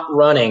that's not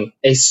running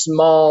a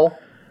small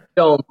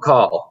dome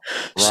call.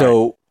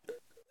 Right.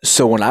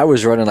 So when I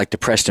was running like the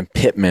Preston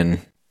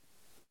Pittman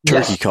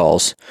turkey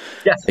calls,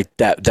 like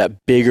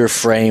that bigger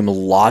frame,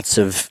 lots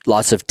of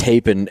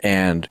tape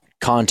and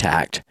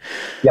contact.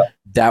 Yep.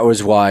 That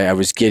was why I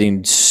was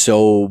getting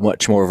so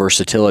much more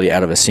versatility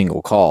out of a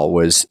single call.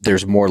 Was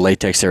there's more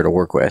latex there to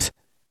work with?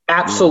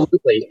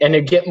 Absolutely, and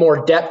to get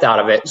more depth out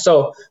of it.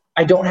 So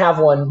I don't have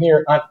one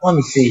here. Let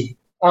me see.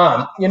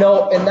 And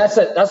that's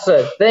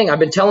a thing I've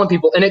been telling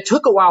people, and it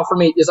took a while for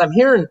me. Is I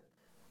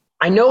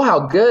know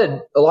how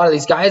good a lot of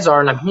these guys are,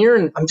 and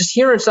I'm just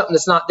hearing something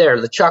that's not there.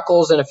 The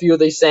chuckles and a few of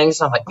these things.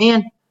 I'm like,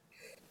 man.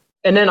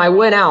 And then I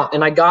went out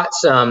and I got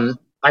some.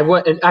 I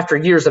went after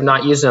years of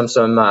not using them.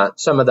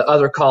 Some of the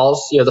other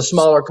calls, the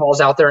smaller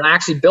calls out there, and I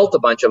actually built a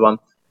bunch of them,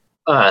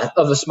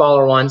 of the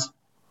smaller ones,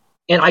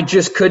 and I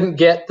just couldn't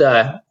get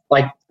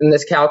in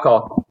this cow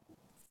call.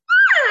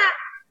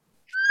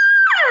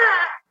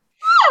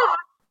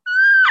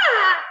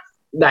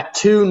 That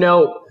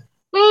 2-note.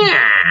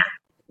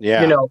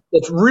 Yeah.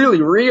 It's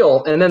really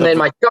real. And then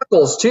my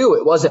chuckles too.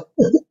 It wasn't,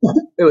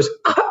 it was,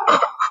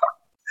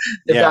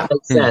 if that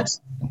makes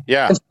sense.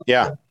 Yeah.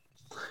 Yeah.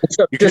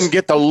 So you couldn't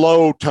get the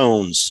low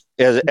tones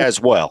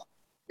as well.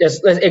 Yes,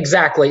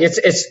 exactly.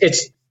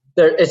 It's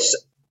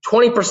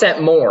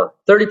 20% more,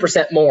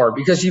 30% more,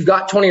 because you've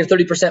got 20 or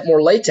 30%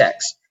 more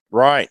latex.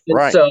 Right.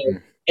 Right.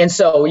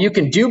 So you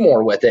can do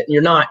more with it.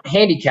 You're not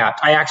handicapped.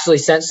 I actually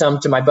sent some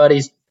to my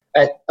buddies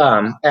at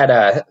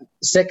a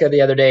Sitka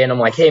the other day, and I'm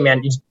like, hey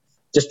man,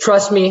 just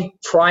trust me,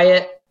 try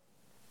it.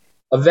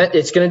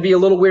 It's going to be a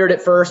little weird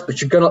at first,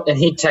 but you're going to, and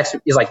he texted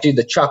me, he's like, dude,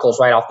 the chuckles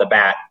right off the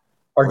bat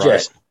are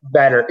just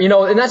better,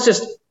 and that's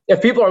just,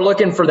 if people are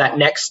looking for that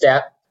next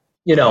step,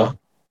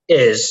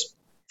 is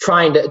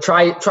trying to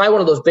try one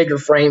of those bigger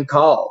frame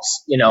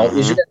calls, is you're going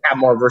to have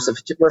more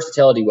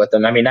versatility with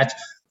them. I mean, that's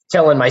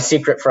telling my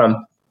secret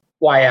from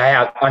why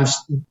I'm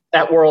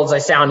at Worlds. I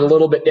sound a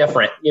little bit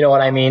different. You know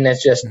what I mean?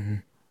 It's just,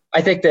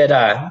 I think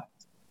that,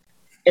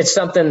 it's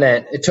something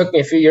that it took me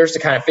a few years to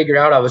kind of figure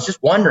out. I was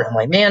just wondering,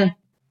 like, man,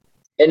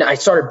 and I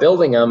started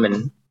building them,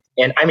 and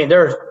I mean,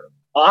 they're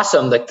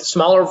awesome. Like the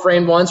smaller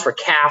framed ones for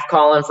calf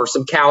calling, for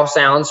some cow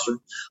sounds, for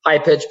high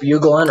pitch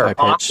bugling, or high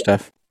pitch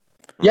stuff.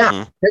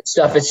 Yeah, pitch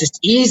stuff. It's just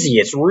easy.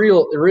 It's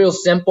real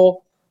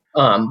simple.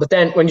 But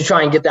then when you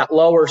try and get that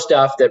lower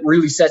stuff that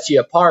really sets you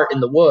apart in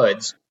the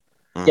woods,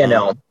 and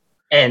I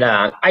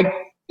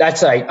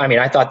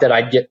thought that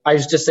I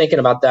was just thinking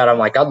about that. I'm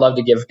like, I'd love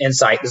to give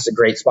insight. This is a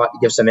great spot to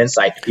give some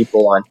insight to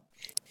people on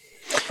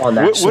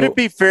that. Would it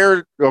be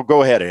fair? Oh,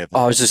 go ahead,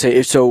 Anthony. I was just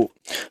saying, so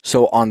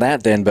on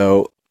that then,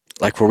 Bo,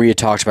 like where we had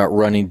talked about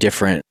running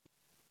different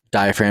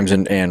diaphragms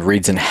and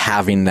reeds and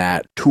having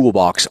that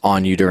toolbox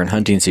on you during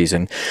hunting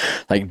season,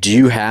 like, do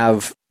you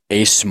have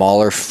a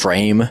smaller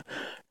frame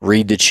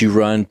reed that you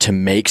run to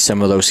make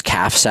some of those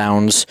calf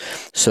sounds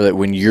so that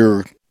when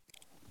you're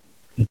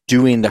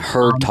doing the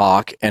herd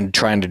talk and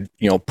trying to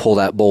pull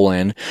that bull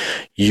in,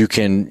 you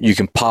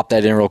can pop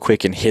that in real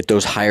quick and hit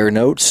those higher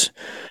notes?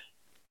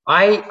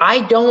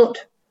 I don't,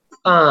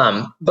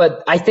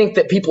 but I think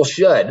that people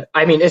should.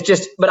 I mean, it's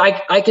just, but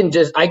I can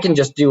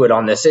just do it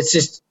on this. It's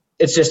just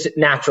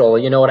natural.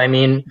 You know what I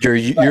mean?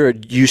 You're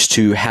used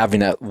to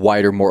having that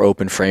wider, more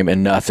open frame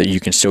enough that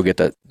you can still get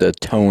the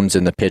tones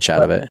and the pitch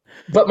out of it.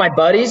 But my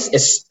buddies,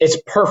 it's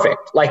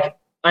perfect. Like,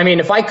 I mean,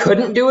 if I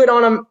couldn't do it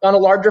on a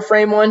larger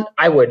frame one,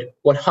 I would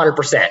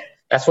 100%.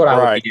 That's what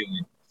I would be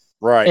doing.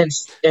 Right.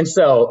 And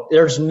so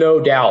there's no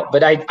doubt.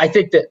 But I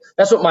think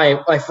that's what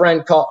my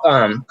friend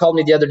called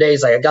me the other day.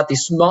 He's like, I got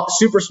these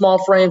super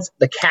small frames.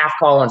 The calf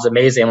calling is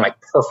amazing. I'm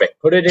like,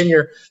 perfect. Put it in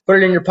your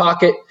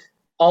pocket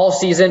all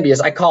season,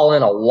 because I call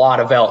in a lot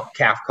of elk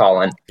calf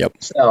calling. Yep.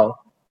 So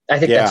I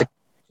think that's a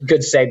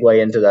good segue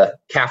into the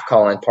calf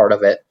calling part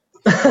of it.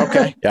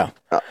 Okay. Yeah.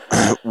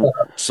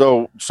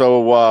 So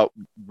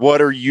what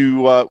do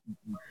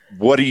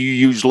you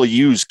usually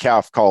use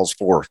calf calls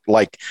for?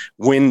 Like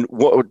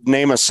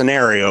name a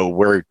scenario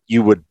where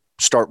you would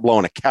start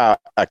blowing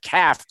a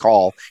calf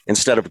call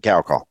instead of a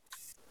cow call.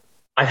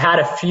 I've had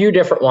a few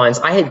different ones.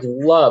 I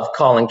love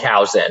calling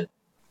cows in.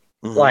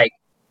 Like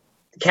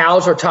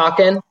cows are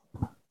talking.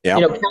 Yeah.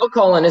 Cow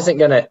calling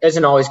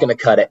isn't always gonna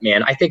cut it,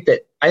 man. I think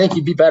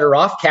you'd be better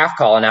off calf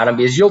calling at them,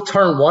 because you'll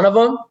turn one of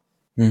them.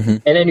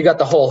 And then you got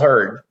the whole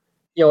herd.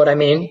 You know what I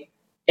mean?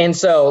 And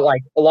so,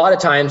 like, a lot of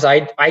times I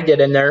get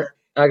in there,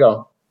 I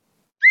go,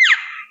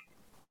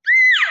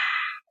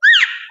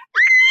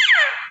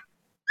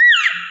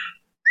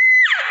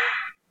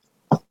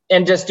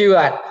 and just do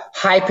a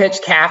high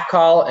pitched calf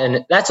call,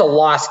 and that's a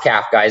lost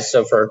calf, guys.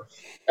 So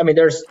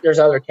there's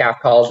other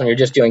calf calls when you're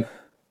just doing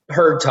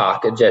herd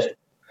talk, and just,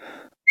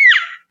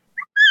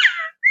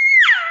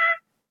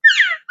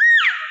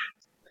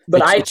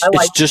 But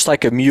it's just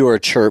like a mew or a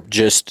chirp,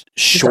 just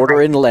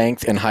shorter in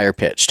length and higher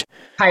pitched.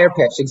 Higher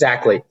pitched,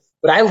 exactly.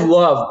 But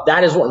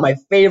that is one of my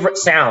favorite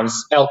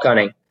sounds elk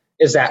hunting,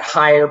 is that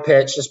higher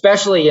pitch,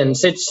 especially in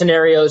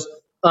scenarios.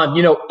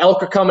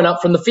 Elk are coming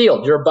up from the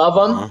field. You're above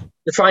them.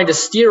 You're trying to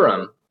steer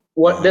them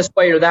this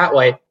way or that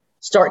way.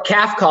 Start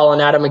calf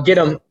calling at them and get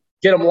them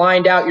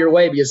lined out your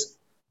way, because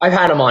I've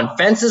had them on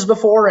fences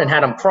before and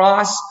had them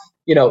cross,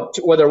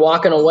 where they're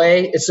walking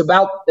away. It's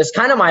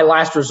kind of my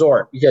last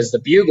resort, because the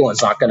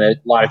bugling's not going to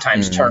a lot of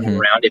times turn him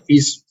around if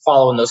he's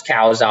following those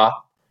cows off.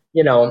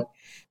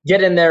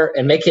 Get in there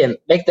and make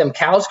them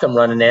cows come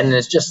running in, and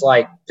it's just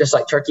like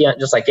turkey hunt,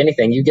 just like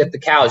anything. You get the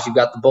cows, you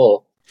got the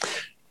bull.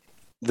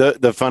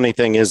 The funny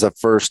thing is, the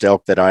first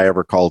elk that I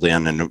ever called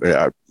in, and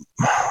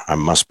I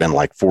must have been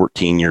like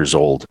 14 years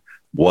old,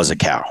 was a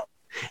cow,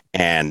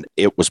 and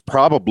it was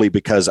probably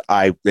because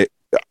I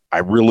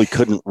really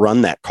couldn't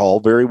run that call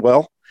very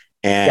well,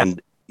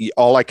 and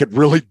all I could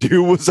really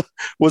do was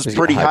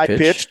pretty high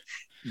pitched.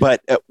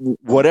 But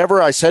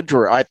whatever I said to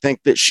her, I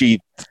think that she,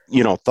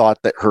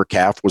 thought that her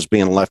calf was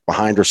being left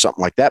behind or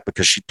something like that,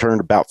 because she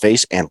turned about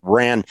face and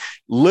ran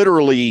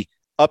literally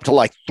up to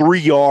like 3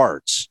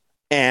 yards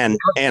and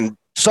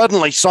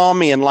suddenly saw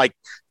me and like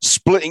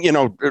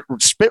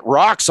spit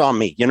rocks on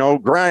me,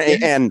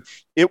 and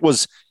it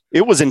was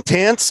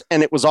intense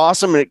and it was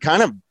awesome. And it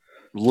kind of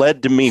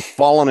led to me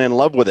falling in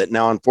love with it.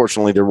 Now,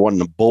 unfortunately, there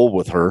wasn't a bull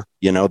with her.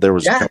 There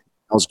was I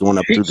was going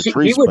up through the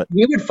trees.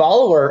 He would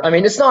follow her. I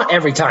mean, it's not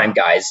every time,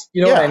 guys.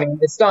 You know what I mean?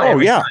 It's not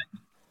every time.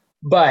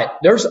 But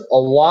there's a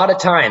lot of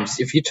times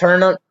if you turn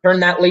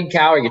that lead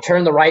cow or you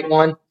turn the right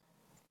one,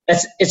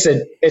 it's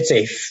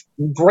a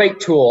great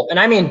tool. And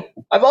I mean,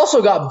 I've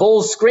also got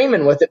bulls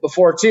screaming with it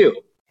before too.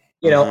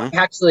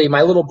 Actually,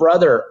 my little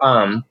brother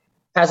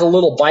has a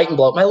little bite and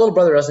blow. My little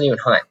brother doesn't even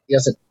hunt. He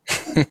doesn't.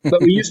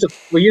 But we used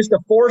to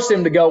force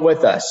him to go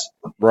with us.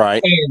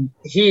 Right. And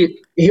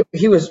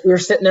we were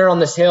sitting there on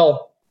this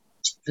hill,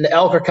 and the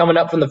elk are coming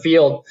up from the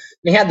field,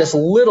 and he had this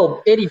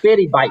little itty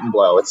bitty bite and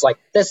blow. It's like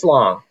this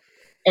long.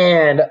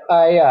 And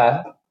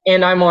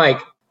I'm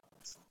like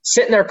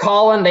sitting there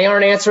calling, they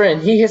aren't answering,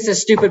 and he hits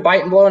this stupid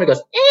bite and blow, and it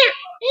goes,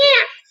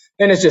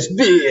 and it's just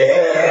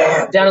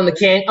down in the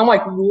canyon. I'm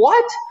like,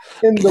 what?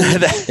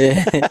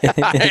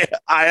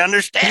 I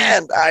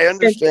understand.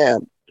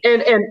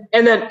 And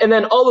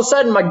then all of a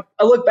sudden,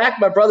 I look back,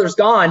 my brother's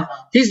gone.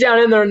 He's down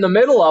in there in the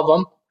middle of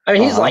them. I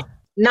mean, he's like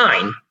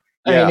 9.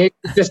 I mean,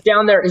 he's just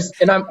down there,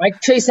 and I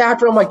chase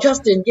after him. I'm like,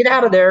 Justin, get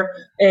out of there.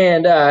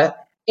 And I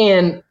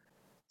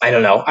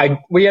don't know.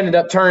 We ended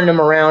up turning him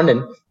around,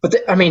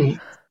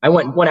 I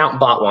went out and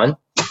bought one.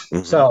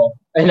 Mm-hmm. So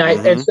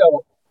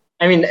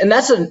I mean, and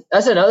that's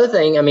another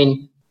thing. I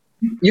mean,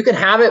 you can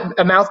have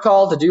a mouth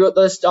call to do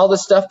all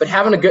this stuff, but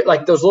having a good,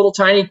 like those little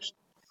tiny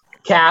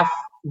calf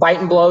bite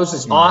and blows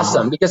is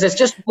awesome, because it's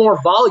just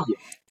more volume.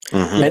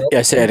 Mm-hmm.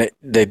 I said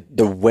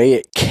the way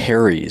it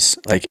carries,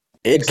 like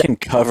it can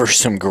cover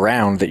some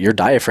ground that your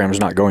diaphragm is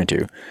not going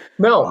to.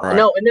 No. And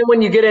then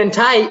when you get in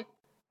tight,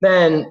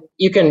 then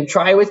you can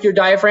try with your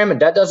diaphragm, and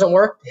that doesn't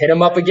work. Hit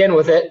them up again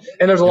with it,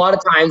 and there's a lot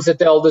of times that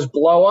they'll just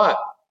blow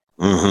up.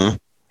 Mm-hmm.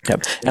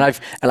 Yep.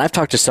 And I've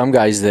talked to some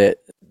guys that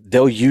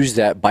they'll use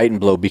that bite and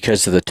blow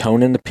because of the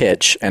tone and the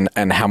pitch and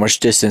how much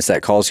distance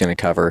that call is going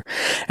to cover,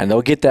 and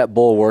they'll get that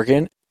bull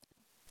working.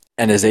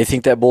 And as they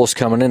think that bull's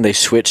coming in, they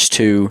switch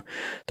to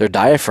their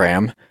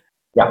diaphragm.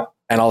 Yeah.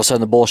 And all of a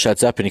sudden the bull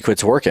shuts up and he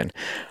quits working.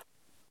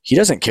 He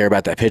doesn't care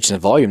about that pitch and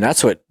the volume.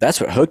 That's what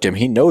hooked him.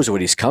 He knows what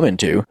he's coming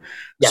to.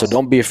 Yes. So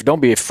don't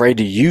be afraid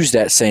to use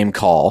that same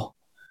call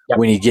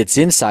when he gets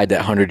inside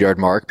that 100-yard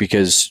mark,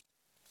 because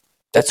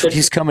that's what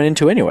he's coming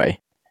into anyway.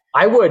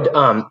 I would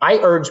I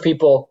urge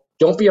people,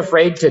 don't be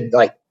afraid to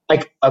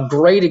like a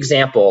great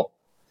example.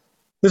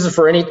 This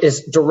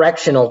is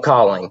directional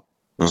calling.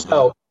 Mm-hmm.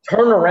 So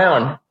turn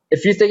around.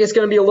 If you think it's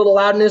going to be a little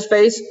loud in his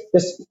face,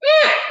 just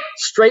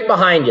straight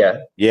behind you.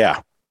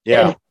 Yeah.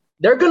 And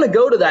they're going to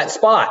go to that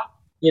spot,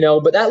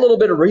 but that little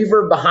bit of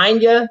reverb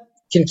behind you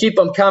can keep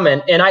them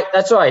coming. And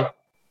that's why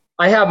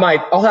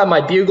I'll have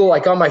my bugle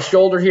like on my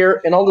shoulder here,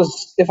 and I'll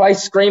just, if I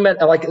scream it,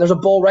 like there's a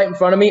bull right in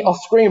front of me, I'll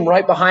scream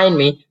right behind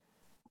me.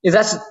 A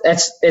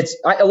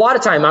lot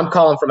of time I'm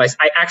calling for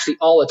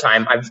all the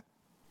time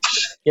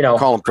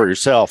calling for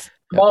yourself.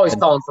 I'm always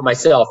calling for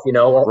myself,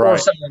 or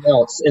someone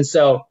else. And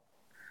so,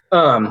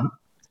 and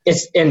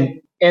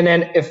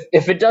then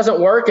if it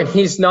doesn't work and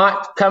he's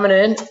not coming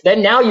in,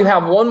 then now you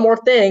have one more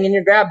thing in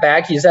your grab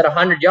bag. He's at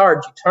 100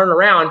 yards. You turn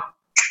around,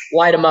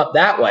 light him up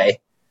that way,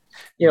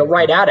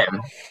 right at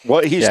him.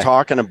 What he's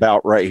talking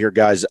about right here,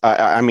 guys.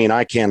 I mean,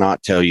 I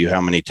cannot tell you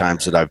how many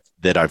times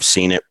that I've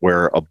seen it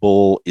where a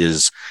bull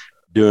is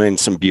doing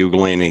some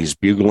bugling and he's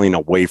bugling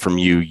away from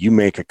you. You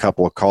make a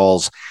couple of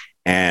calls,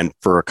 and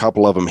for a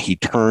couple of them, he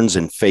turns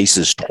and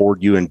faces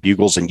toward you and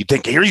bugles, and you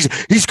think, here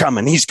he's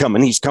coming,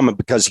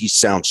 because he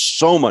sounds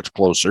so much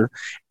closer.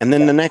 And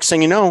then the next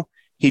thing you know,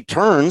 he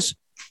turns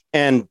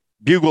and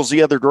bugles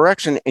the other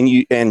direction, and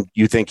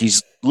you think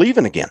he's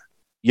leaving again.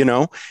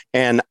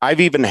 and I've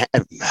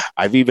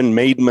even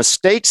made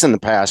mistakes in the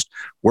past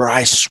where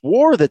I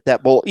swore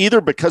that bull,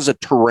 either because of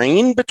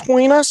terrain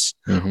between us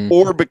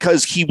or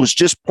because he was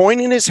just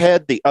pointing his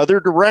head the other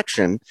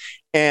direction,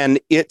 and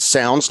it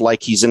sounds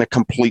like he's in a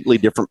completely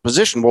different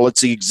position. Well,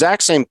 it's the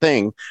exact same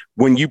thing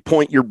when you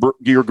point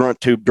your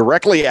grunt tube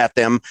directly at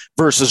them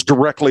versus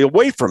directly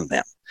away from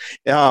them.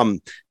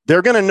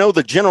 They're going to know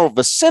the general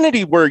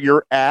vicinity where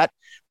you're at,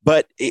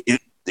 but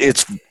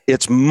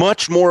it's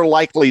much more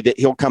likely that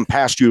he'll come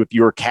past you if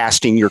you're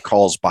casting your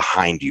calls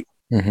behind you.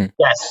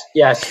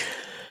 Yes.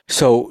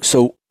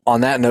 So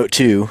on that note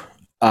too,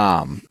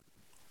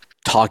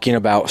 talking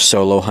about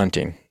solo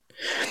hunting,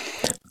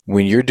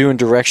 when you're doing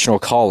directional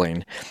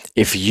calling,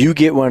 if you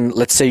get one,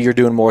 let's say you're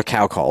doing more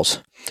cow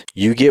calls,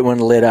 you get one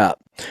lit up,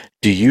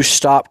 do you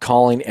stop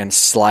calling and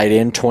slide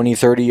in 20,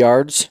 30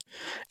 yards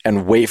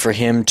and wait for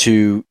him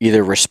to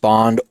either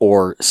respond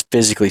or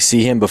physically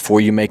see him before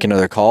you make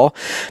another call?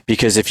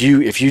 Because if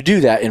you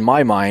do that, in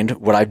my mind,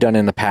 what I've done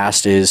in the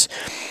past is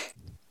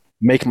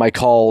make my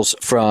calls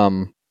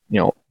from,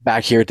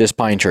 back here at this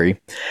pine tree,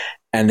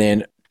 and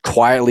then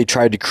quietly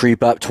try to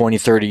creep up 20,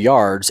 30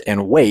 yards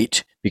and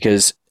wait,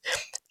 because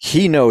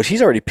he knows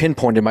he's already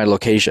pinpointed my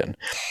location.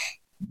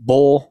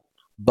 Bull,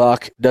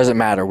 buck, doesn't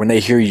matter. When they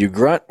hear you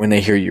grunt, when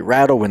they hear you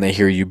rattle, when they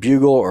hear you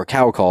bugle or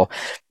cow call,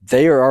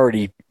 they are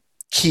already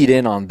keyed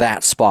in on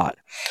that spot.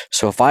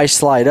 So if I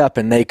slide up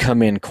and they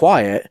come in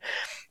quiet,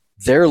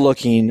 they're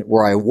looking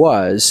where I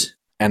was,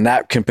 and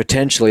that can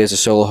potentially, as a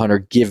solo hunter,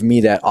 give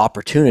me that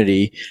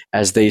opportunity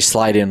as they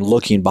slide in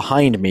looking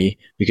behind me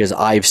because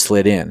I've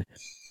slid in.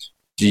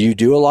 Do you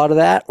do a lot of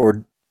that,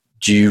 or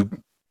do you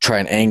try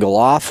and angle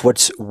off?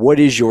 What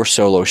is your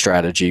solo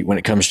strategy when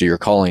it comes to your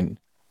calling?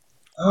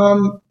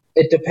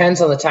 It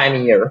depends on the time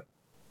of year.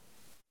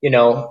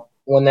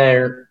 When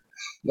they're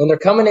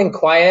coming in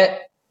quiet,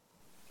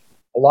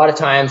 a lot of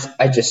times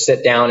I just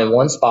sit down in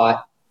one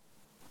spot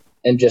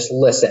and just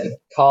listen,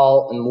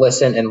 call and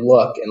listen and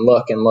look and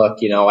look and look.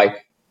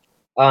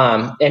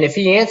 And if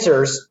he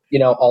answers,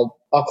 I'll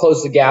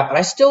close the gap. And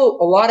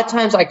a lot of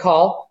times I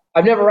call.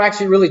 I've never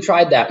actually really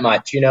tried that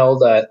much,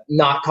 the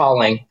not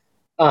calling.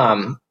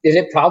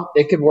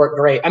 It could work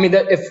great. I mean,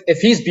 if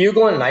he's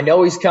bugling and I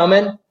know he's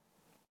coming,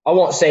 I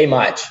won't say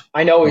much.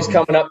 I know he's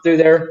coming up through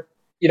there.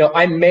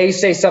 I may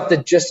say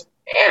something just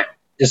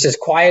as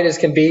quiet as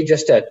can be,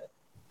 just to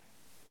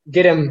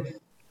get him,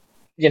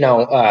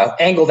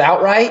 angled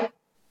out right.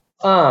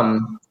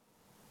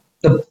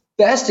 The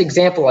best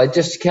example that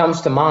just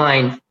comes to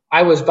mind,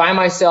 I was by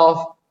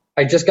myself.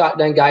 I just got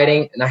done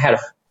guiding, and I had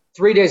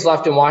 3 days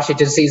left in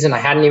Washington season. I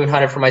hadn't even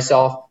hunted for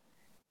myself,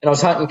 and I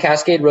was hunting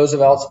Cascade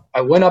Roosevelts.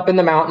 I went up in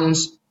the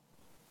mountains.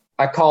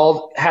 I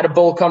called, had a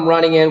bull come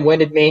running in,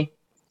 winded me.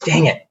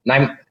 Dang it. And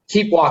I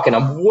keep walking.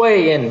 I'm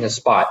way in the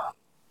spot.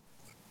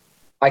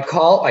 I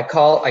call.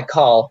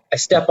 I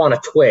step on a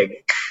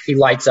twig. He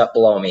lights up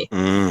below me.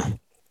 I'm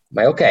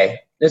like, okay,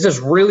 this is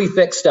really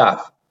thick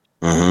stuff.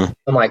 I'm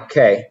like,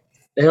 okay.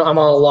 And I'm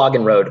on a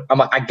logging road. I'm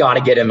like, I got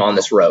to get him on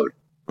this road.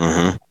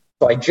 So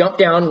I jump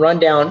down, run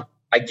down.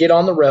 I get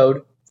on the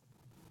road.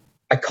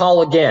 I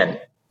call again.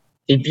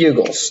 He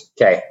bugles.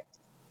 Okay.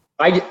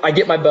 I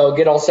get my bow,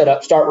 get all set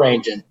up, start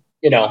ranging.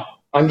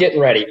 I'm getting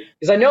ready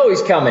because I know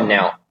he's coming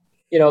now.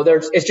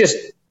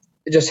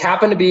 It just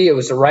happened to be,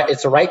 it's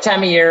the right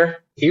time of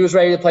year. He was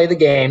ready to play the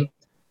game.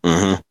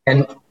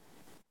 And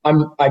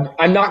I'm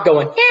not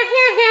going,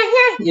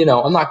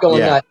 I'm not going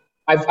nuts.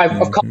 I've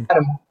called at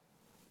him.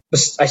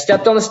 I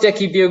stepped on the stick.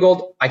 He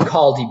bugled. I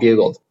called. He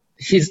bugled.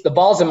 The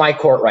ball's in my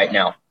court right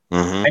now.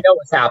 I know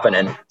what's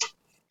happening.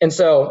 And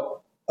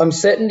so I'm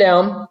sitting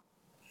down.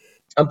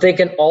 I'm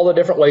thinking all the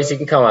different ways he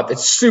can come up.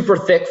 It's super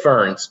thick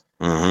ferns.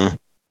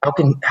 How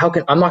can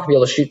I'm not gonna be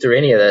able to shoot through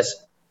any of this?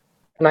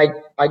 And I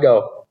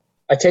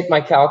take my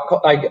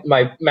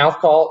mouth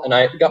call, and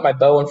I got my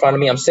bow in front of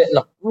me. I'm sitting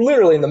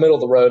literally in the middle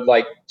of the road,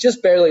 like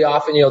just barely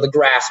off in, the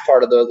grass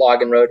part of the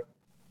logging road.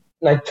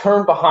 And I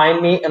turn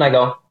behind me and I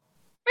go,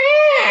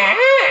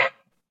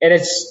 and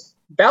it's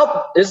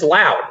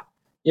loud,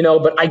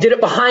 but I did it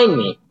behind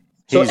me.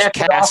 So he's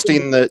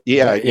casting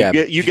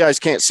you guys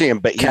can't see him,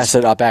 but he's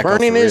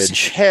turning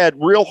his head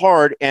real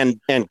hard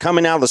and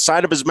coming out of the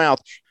side of his mouth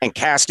and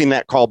casting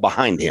that call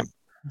behind him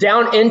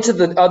down into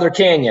the other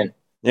canyon.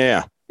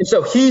 Yeah. And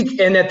so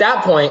at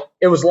that point,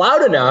 it was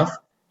loud enough.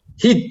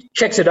 He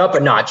kicks it up a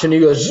notch and he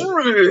goes,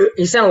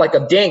 he sounded like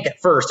a dink at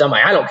first. I'm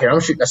like, I don't care.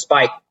 I'm shooting a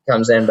spike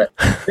comes in. But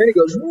then he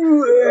goes,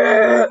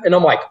 and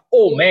I'm like,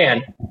 oh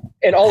man.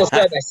 And all of a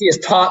sudden I see his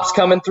tops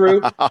coming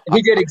through. And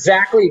he did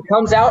exactly, he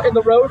comes out in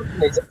the road.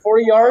 And he's at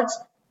 40 yards.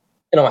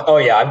 And I'm like, oh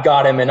yeah, I've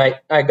got him. And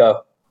I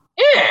go,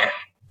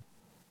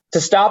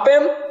 to stop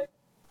him.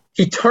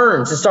 He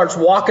turns and starts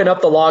walking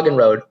up the logging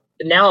road.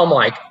 And now I'm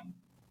like,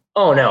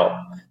 oh no.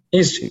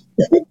 And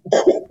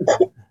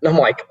I'm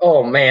like,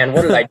 oh man,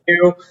 what did I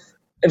do?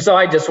 And so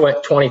I just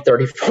went 20,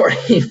 30,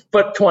 40,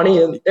 put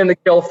 20 in the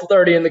kill,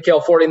 30 in the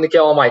kill, 40 in the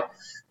kill. I'm like,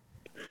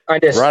 I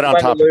just right on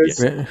top of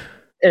you.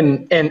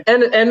 And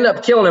ended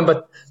up killing him.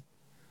 But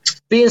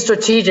being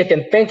strategic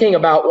and thinking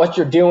about what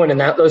you're doing in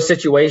those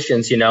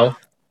situations, you know.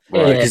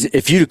 Right. Because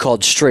if you'd have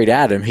called straight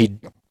at him, he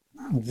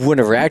wouldn't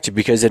have reacted,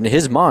 because in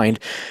his mind,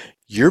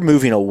 you're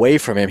moving away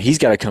from him. He's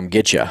got to come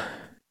get you.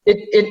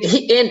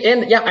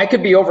 Yeah, I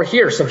could be over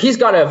here, so he's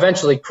got to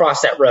eventually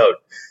cross that road.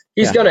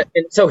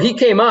 So he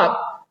came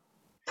up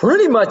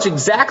pretty much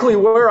exactly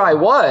where I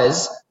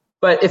was,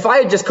 but if I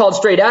had just called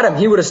straight at him,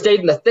 he would have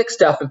stayed in the thick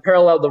stuff and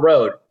paralleled the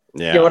road.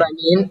 Yeah. You know what I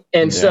mean?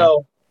 And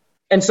so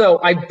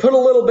I put a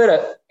little bit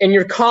of, in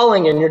your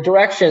calling and your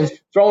directions,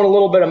 throwing a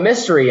little bit of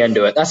mystery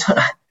into it. That's what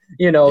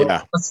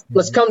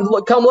let's come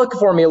look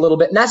for me a little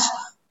bit. And that's,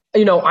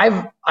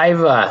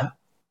 I've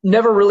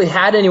never really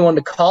had anyone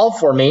to call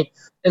for me.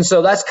 And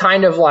so that's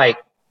kind of like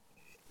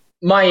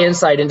my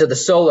insight into the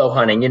solo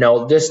hunting,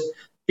 just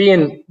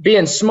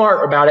being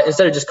smart about it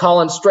instead of just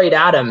calling straight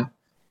at him,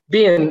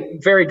 being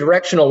very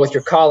directional with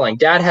your calling.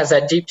 Dad has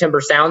that deep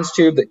timber sounds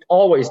tube that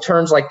always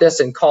turns like this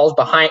and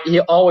he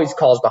always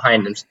calls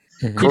behind him.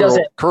 Mm-hmm. He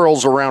doesn't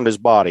curls around his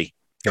body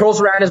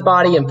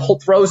and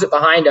throws it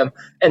behind him.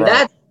 And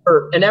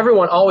and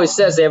everyone always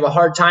says they have a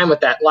hard time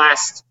with that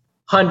last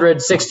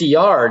 160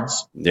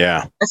 yards.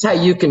 Yeah. That's how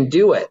you can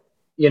do it,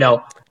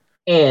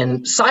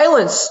 and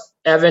silence,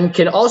 Evan,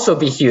 can also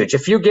be huge.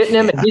 If you're getting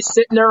him and he's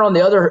sitting there on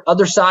the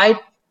other side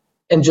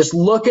and just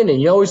looking,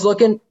 and you're always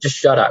looking, just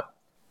shut up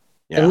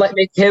and let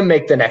him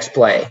make the next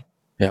play.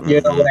 Yeah.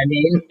 You know what I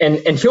mean?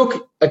 And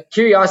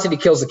curiosity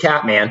kills the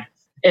cat, man.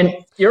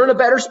 And you're in a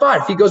better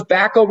spot. If he goes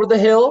back over the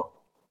hill,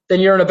 then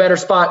you're in a better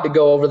spot to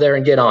go over there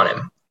and get on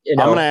him.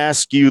 I'm going to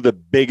ask you the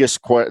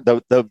biggest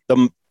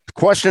the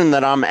question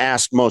that I'm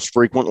asked most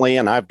frequently,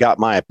 and I've got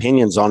my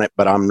opinions on it,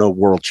 but I'm no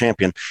world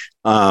champion.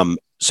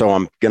 So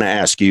I'm going to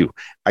ask you.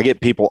 I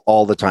get people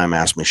all the time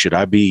ask me, should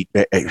I be?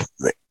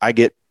 I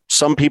get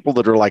some people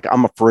that are like,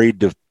 I'm afraid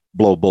to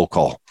blow bull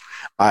call.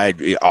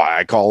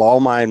 I call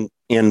all mine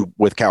in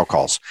with cow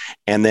calls,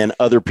 and then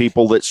other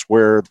people that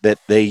swear that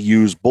they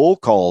use bull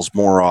calls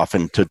more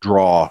often to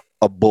draw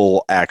a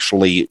bull,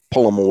 actually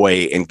pull them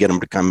away and get them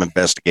to come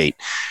investigate.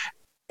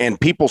 And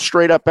people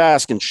straight up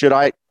asking, should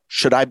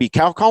I be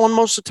cow calling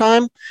most of the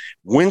time?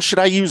 When should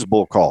I use a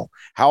bull call?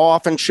 How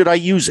often should I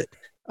use it?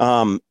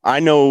 I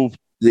know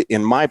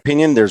in my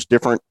opinion, there's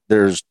different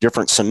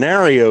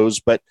scenarios,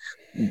 but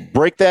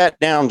break that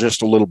down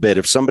just a little bit.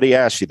 If somebody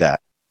asks you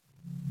that.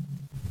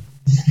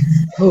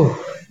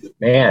 Oh,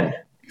 man.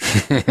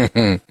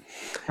 Do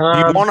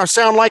you want to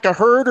sound like a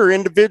herd or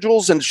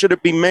individuals, and should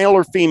it be male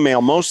or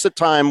female? Most of the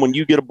time when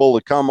you get a bull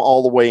to come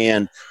all the way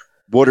in,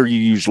 what are you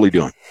usually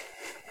doing?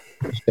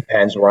 It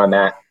depends where I'm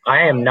at.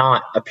 I am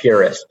not a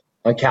purist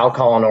on cow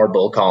calling or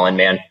bull calling,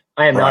 man.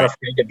 I am not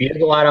afraid to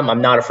bugle at them.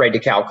 I'm not afraid to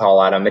cow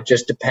call at them. It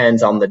just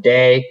depends on the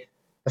day.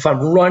 If I'm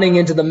running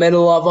into the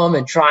middle of them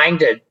and trying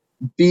to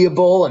be a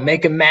bull and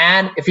make him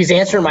mad, if he's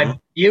answering my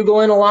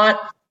bugling a lot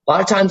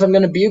of times I'm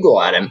going to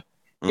bugle at him.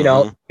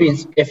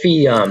 If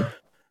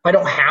I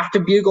don't have to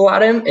bugle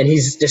at him and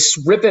he's just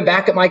ripping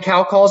back at my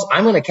cow calls,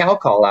 I'm going to cow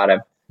call at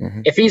him.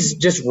 Mm-hmm. If he's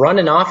just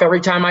running off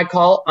every time I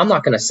call, I'm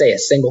not going to say a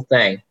single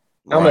thing.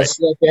 I'm going to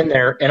slip in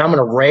there and I'm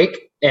going to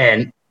rake,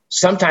 and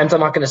sometimes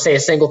I'm not going to say a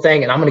single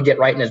thing, and I'm going to get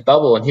right in his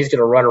bubble, and he's going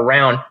to run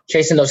around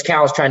chasing those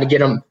cows, trying to get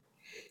them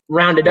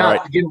rounded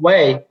up to get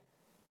away,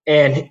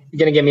 and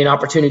going to give me an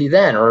opportunity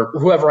then, or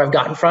whoever I've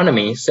got in front of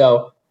me.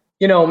 So,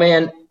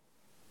 man,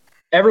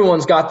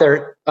 everyone's got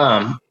their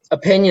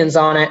opinions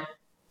on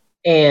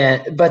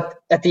it, but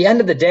at the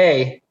end of the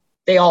day,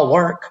 they all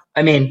work.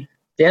 I mean,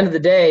 at the end of the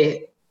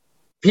day,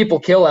 people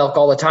kill elk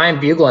all the time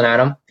bugling at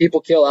them.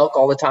 People kill elk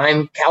all the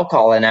time cow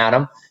calling at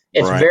them.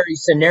 It's very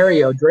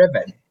scenario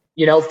driven.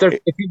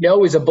 If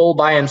he's a bull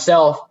by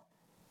himself,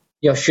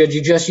 should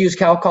you just use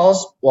cow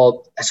calls?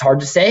 Well, it's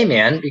hard to say,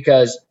 man,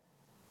 because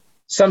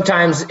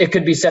sometimes it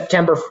could be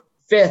September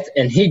 5th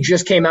and he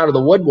just came out of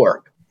the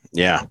woodwork.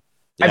 Yeah.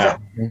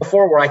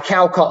 Before where I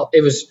cow called,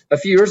 it was a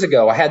few years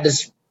ago. I had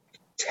this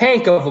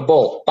tank of a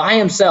bull by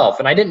himself,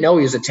 and I didn't know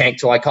he was a tank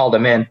till I called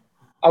him in.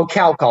 Oh,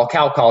 cow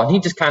call. And he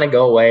just kind of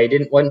go away.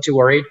 Wasn't too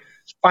worried.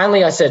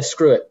 Finally, I said,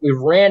 screw it. We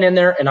ran in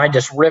there and I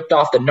just ripped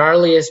off the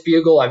gnarliest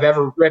bugle I've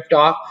ever ripped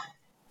off,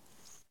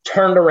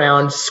 turned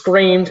around,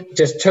 screamed,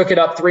 just took it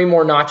up 3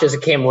 more notches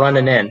and came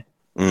running in.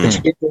 But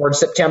you get towards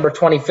September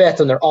 25th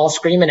and they're all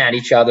screaming at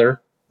each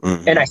other.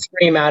 Mm-hmm. And I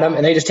scream at them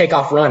and they just take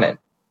off running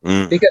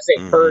because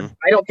they've heard.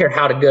 I don't care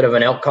how good of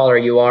an elk caller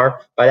you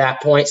are by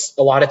that point,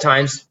 a lot of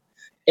times.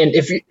 And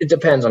it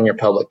depends on your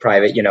public,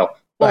 private,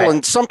 Well,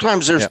 and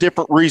sometimes there's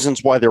different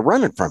reasons why they're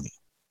running from you.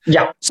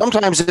 Yeah.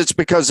 Sometimes it's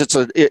because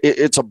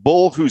it's a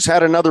bull who's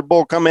had another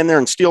bull come in there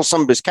and steal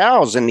some of his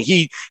cows, and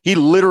he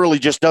literally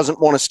just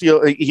doesn't want to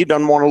steal. He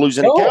doesn't want to lose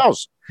any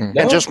cows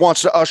and just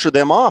wants to usher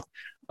them off.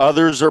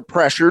 Others are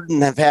pressured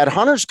and have had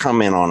hunters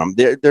come in on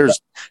them.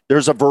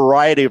 There's a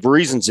variety of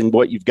reasons, and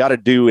what you've got to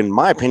do, in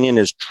my opinion,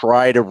 is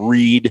try to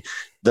read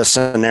the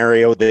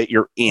scenario that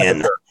you're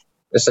in.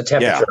 It's a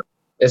temperature.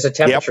 Yeah. It's a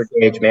temperature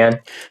gauge, man.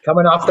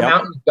 Coming off the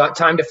mountain, you've got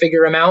time to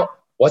figure him out.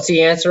 What's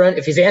he answering?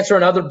 If he's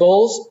answering other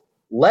bulls,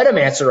 let him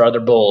answer other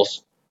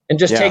bulls and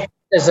just take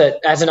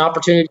as an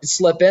opportunity to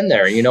slip in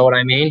there. You know what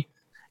I mean?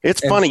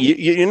 It's funny.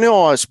 You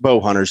know us bow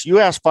hunters. You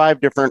ask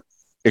 5 different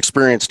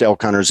experienced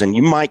elk hunters, and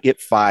you might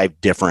get 5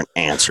 different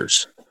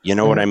answers. You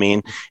know what I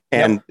mean?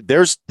 And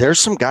there's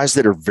some guys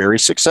that are very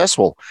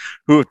successful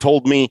who have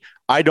told me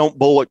I don't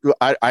bull.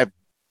 I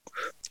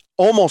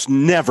almost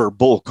never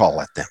bull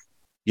call at them.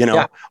 You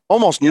know,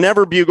 almost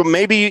never bugle,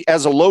 maybe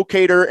as a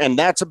locator, and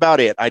that's about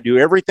it. I do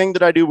everything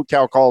that I do with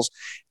cow calls,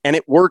 and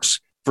it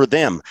works for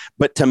them.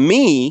 But to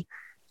me,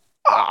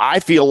 I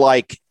feel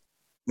like,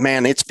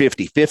 man, it's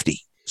 50-50.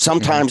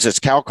 Sometimes it's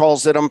cow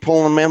calls that I'm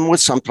pulling them in with.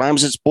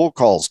 Sometimes it's bull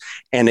calls,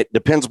 and it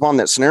depends upon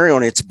that scenario.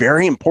 And it's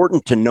very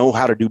important to know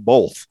how to do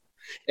both.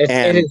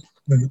 Thank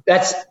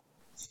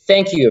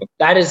you.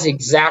 That is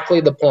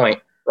exactly the point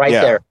right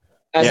there.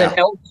 As an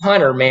elk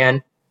hunter,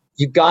 man,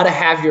 you got to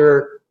have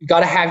your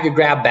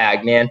grab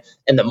bag, man.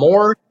 And the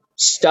more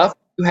stuff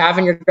you have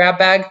in your grab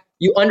bag,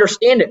 you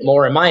understand it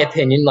more, in my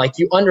opinion. Like,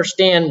 you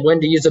understand when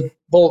to use a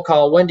bull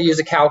call, when to use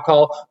a cow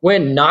call,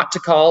 when not to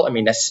call. I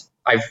mean,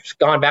 I've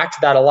gone back to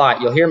that a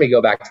lot. You'll hear me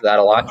go back to that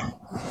a lot.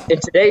 In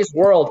today's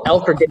world,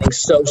 elk are getting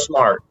so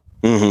smart.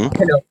 You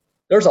know,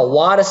 there's a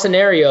lot of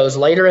scenarios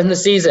later in the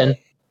season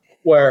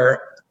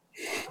where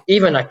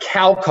even a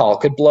cow call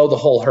could blow the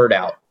whole herd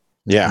out.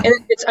 Yeah.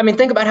 And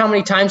think about how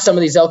many times some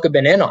of these elk have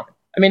been in on.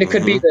 I mean, it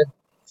could be the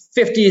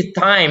 50th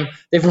time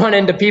they've run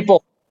into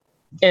people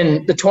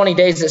in the 20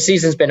 days the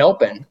season's been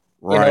open.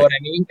 You know what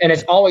I mean? And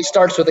it always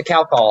starts with a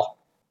cow call.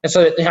 And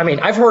so, I mean,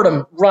 I've heard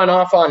them run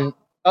off on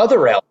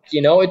other elk,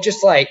 you know. It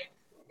just like,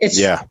 it's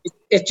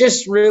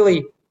just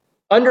really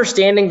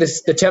understanding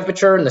the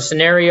temperature and the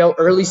scenario,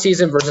 early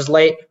season versus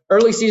late.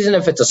 Early season,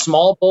 if it's a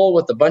small bull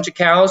with a bunch of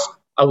cows,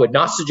 I would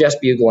not suggest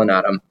bugling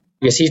at him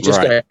because he's just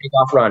going to take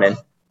off running.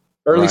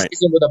 Early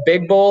season with a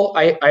big bull,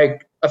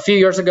 a few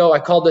years ago, I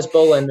called this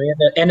bull and we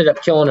ended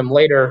up killing him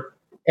later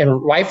in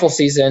rifle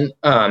season.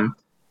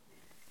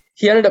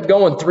 He ended up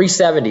going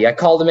 370. I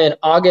called him in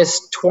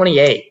August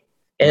 28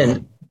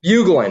 and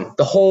bugling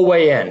the whole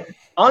way in.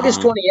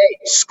 August 28,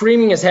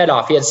 screaming his head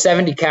off. He had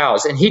 70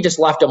 cows, and he just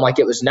left him like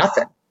it was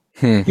nothing.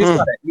 You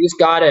just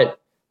got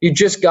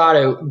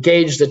to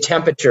gauge the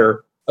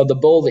temperature of the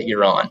bull that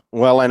you're on.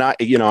 Well, and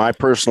I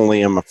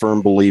personally am a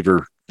firm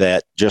believer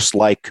that, just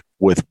like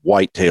with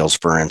whitetails,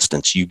 for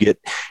instance, you get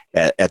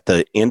at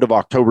the end of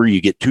October,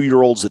 you get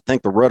 2-year-olds that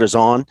think the rut is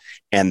on,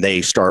 and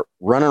they start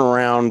running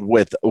around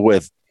with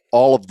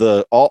all of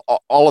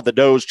the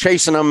does,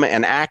 chasing them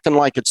and acting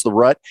like it's the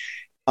rut.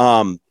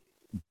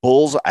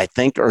 Bulls, I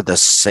think, are the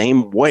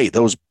same way.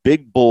 Those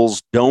big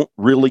bulls don't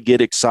really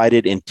get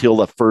excited until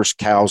the first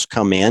cows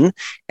come in.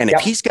 And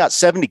if he's got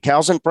 70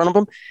 cows in front of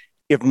him,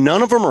 if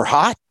none of them are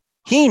hot,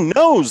 he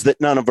knows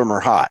that none of them are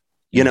hot.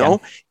 You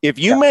know, if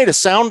you made a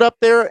sound up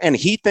there and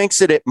he thinks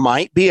that it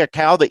might be a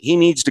cow that he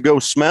needs to go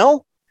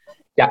smell,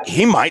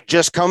 he might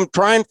just come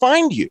try and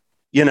find you,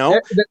 you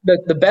know.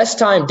 The best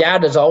time,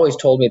 Dad has always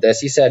told me this.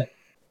 He said,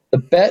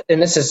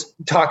 and this is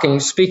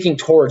speaking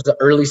towards the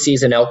early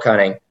season elk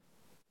hunting,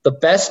 the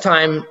best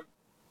time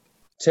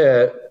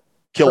to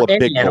kill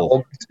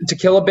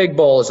a big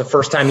bull is the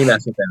first time you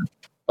mess with them.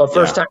 Or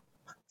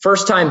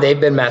first time they've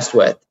been messed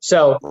with.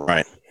 So,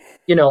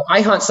 you know,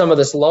 I hunt some of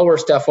this lower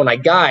stuff when I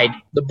guide.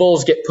 The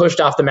bulls get pushed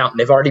off the mountain.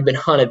 They've already been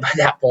hunted by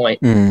that point.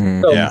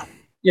 So,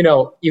 you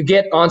know, you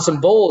get on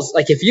some bulls.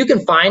 Like, if you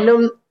can find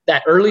them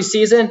that early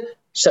season,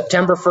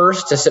 September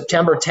 1st to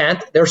September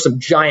 10th, there's some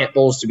giant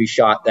bulls to be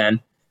shot then,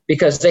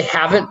 because they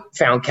haven't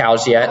found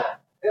cows yet.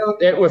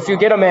 If you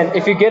get them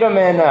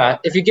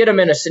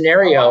in a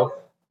scenario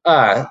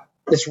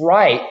that's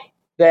right,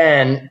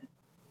 then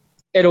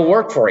it'll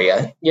work for you.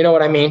 You know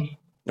what I mean?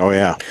 Oh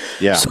yeah.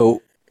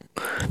 So,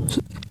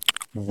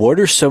 what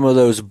are some of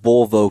those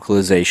bull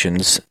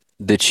vocalizations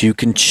that you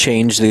can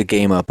change the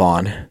game up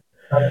on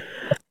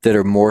that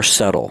are more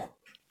subtle?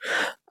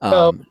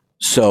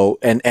 So,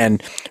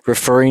 and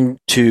referring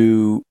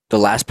to the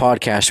last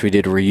podcast we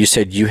did where you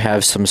said you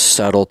have some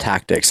subtle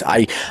tactics.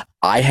 I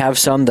have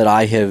some that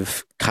I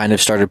have kind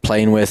of started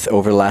playing with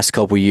over the last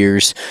couple of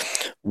years.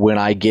 When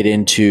I get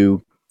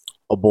into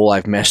a bull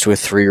I've messed with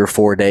 3 or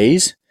 4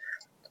 days,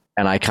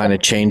 and I kind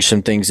of change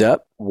some things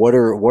up. What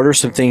are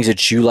some things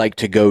that you like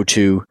to go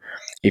to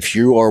if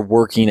you are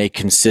working a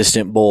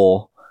consistent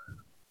bull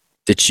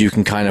that you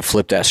can kind of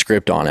flip that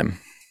script on him?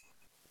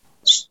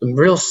 Some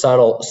real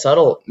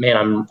subtle. Man,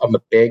 I'm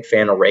a big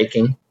fan of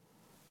raking.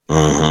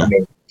 I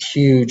mean,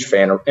 huge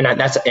fan of, and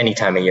that's any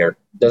time of year.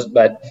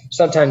 But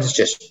sometimes it's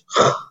just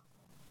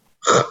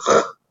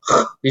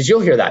because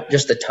you'll hear that,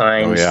 just the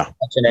tines.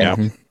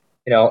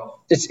 You know,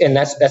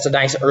 that's a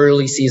nice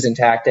early season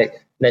tactic.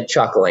 And then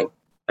chuckling.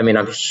 I mean,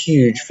 I'm a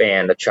huge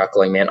fan of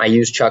chuckling, man. I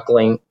use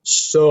chuckling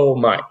so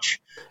much.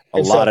 A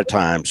lot of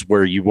times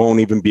where you won't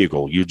even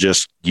bugle, you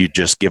just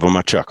give them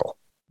a chuckle.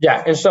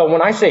 Yeah, and so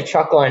when I say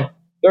chuckling,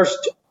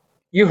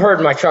 you heard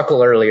my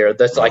chuckle earlier.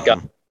 That's like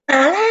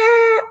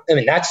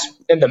that's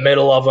in the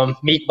middle of them,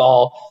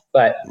 meatball,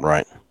 but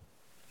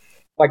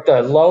like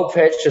the low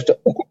pitch, just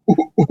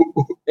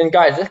and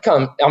guys,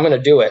 I'm going to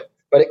do it,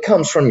 but it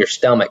comes from your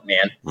stomach,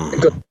 man.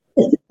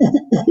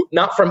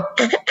 not from,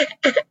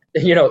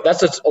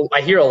 that's what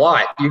I hear a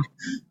lot. You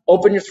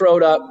open your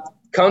throat up,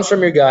 comes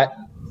from your gut.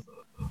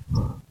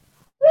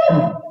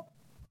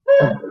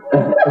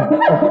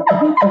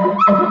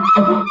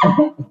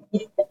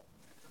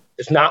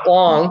 It's not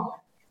long.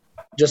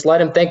 Just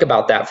let him think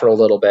about that for a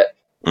little bit.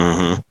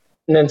 Mm-hmm.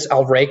 And then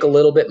I'll rake a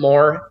little bit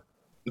more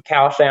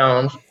cow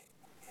sounds.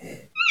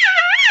 And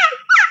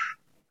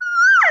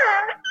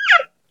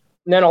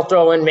then I'll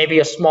throw in maybe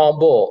a small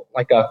bull,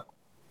 like a.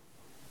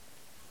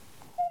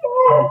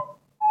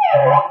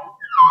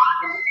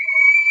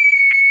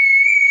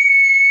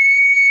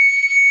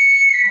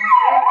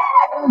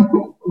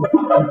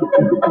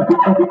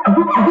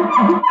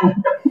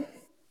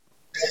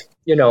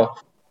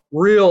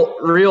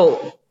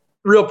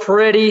 Real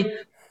pretty.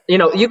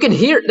 You can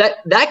hear that.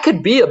 That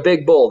could be a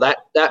big bull. That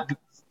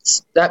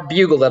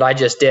bugle that I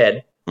just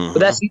did. Mm-hmm. But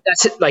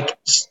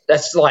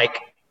that's like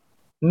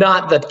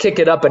not the kick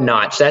it up a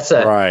notch. That's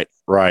a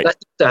right.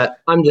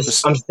 I'm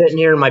sitting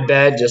here in my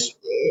bed, just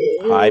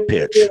high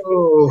pitch.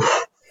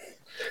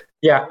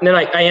 Yeah, and then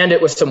I end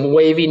it with some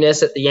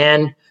waviness at the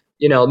end.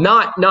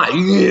 Not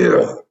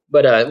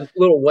but a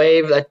little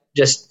wave that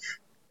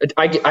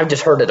I've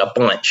just heard it a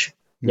bunch.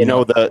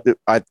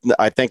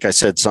 I think I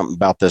said something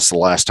about this the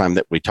last time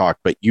that we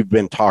talked, but you've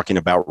been talking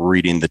about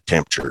reading the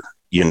temperature.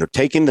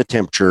 Taking the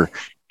temperature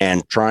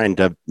and trying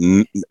to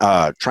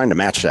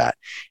match that.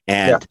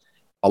 And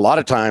a lot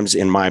of times,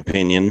 in my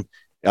opinion,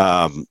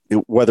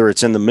 whether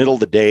it's in the middle of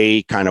the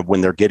day, kind of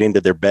when they're getting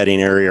to their bedding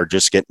area or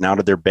just getting out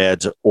of their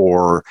beds,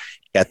 or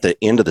at the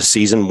end of the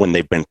season when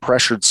they've been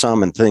pressured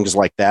some and things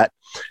like that,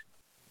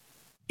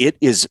 it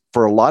is,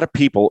 for a lot of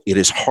people, it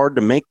is hard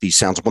to make these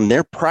sounds. When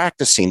they're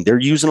practicing, they're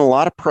using a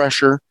lot of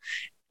pressure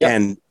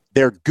and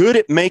they're good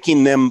at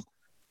making them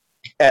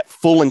at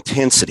full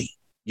intensity.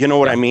 You know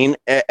what I mean?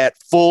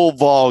 At full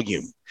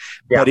volume.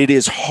 But it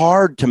is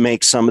hard to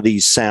make some of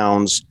these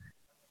sounds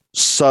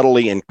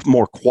subtly and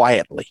more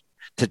quietly,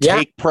 to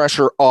take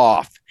pressure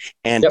off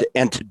and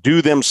to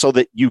do them so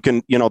that you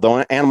can,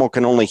 the animal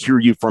can only hear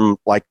you from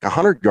like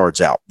 100 yards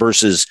out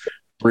versus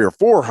 300 or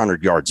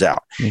 400 yards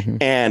out. Mm-hmm.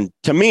 And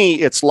to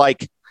me, it's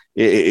like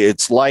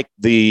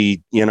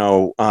the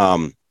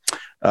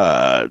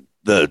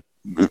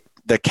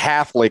the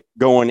Catholic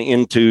going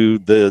into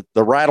the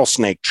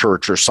rattlesnake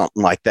church or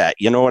something like that.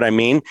 You know what I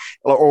mean?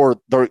 Or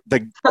the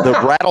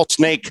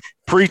rattlesnake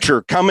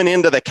preacher coming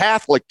into the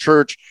Catholic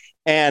church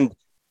and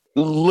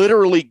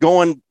literally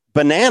going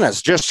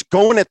bananas, just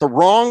going at the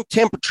wrong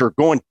temperature,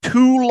 going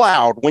too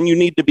loud when you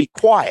need to be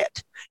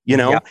quiet,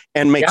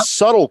 and make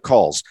subtle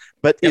calls.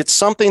 But it's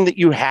something that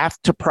you have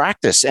to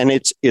practice, and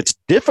it's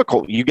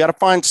difficult. You got to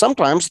find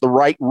sometimes the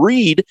right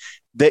reed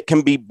that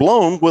can be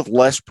blown with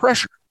less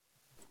pressure.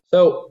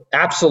 So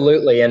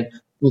absolutely. And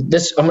I'm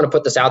going to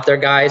put this out there,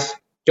 guys.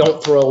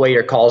 Don't throw away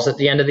your calls at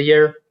the end of the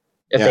year.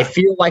 If they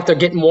feel like they're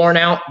getting worn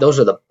out, those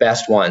are the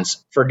best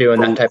ones for doing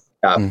that type of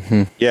stuff.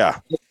 Mm-hmm. Yeah.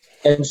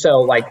 And so,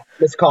 like,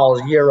 this call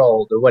is a year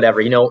old or whatever,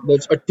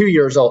 it's 2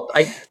 years old.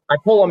 I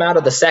pull them out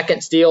of the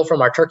second steal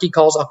from our turkey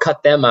calls. I'll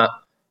cut them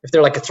up. If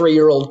they're like a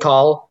 3-year-old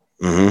call,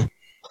 the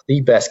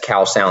best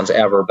cow sounds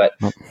ever. But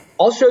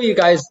I'll show you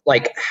guys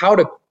like how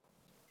to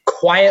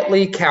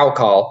quietly cow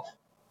call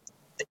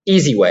the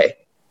easy way.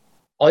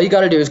 All you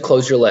got to do is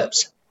close your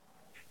lips.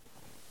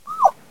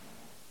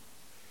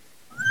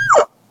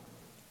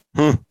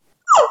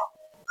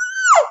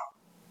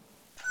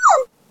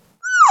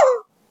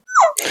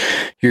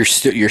 You're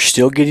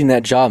still getting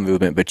that jaw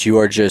movement, but you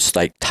are just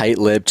like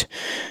tight-lipped.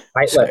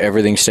 So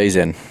everything stays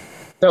in.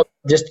 So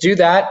just do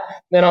that.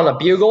 Then on a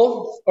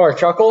bugle or a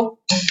chuckle,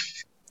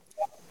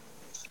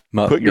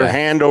 put your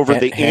hand over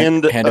the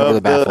end of over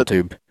the baffle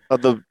tube.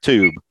 Of the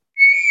tube.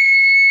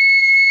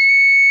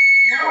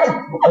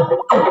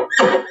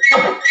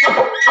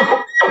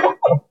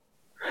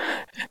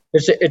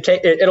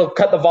 It'll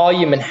cut the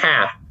volume in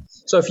half.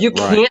 So if you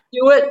can't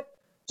do it,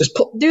 just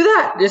do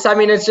that.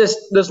 It's just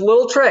those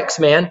little tricks,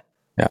 man.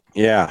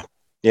 Yeah.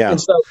 And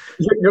so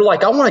you're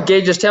like, I want to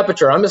gauge his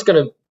temperature. I'm just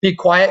going to be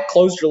quiet,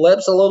 close your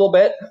lips a little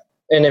bit.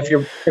 And if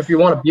you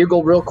want to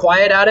bugle real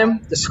quiet at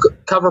him, just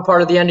cover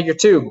part of the end of your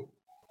tube.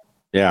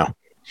 Yeah.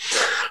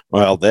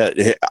 Well,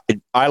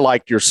 I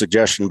like your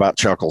suggestion about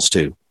chuckles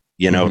too.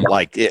 I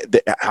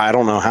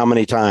don't know how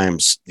many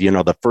times,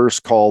 the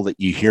first call that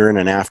you hear in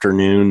an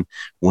afternoon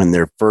when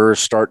they're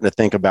first starting to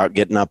think about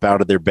getting up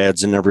out of their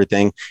beds and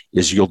everything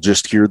is you'll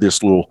just hear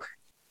this little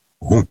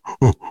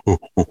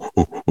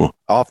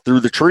off through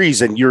the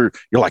trees. And you're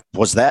like,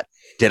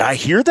 did I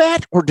hear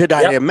that? Or did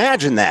I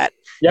imagine that?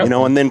 Yep.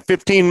 And then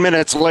 15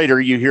 minutes later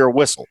you hear a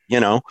whistle,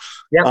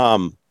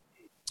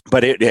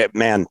 but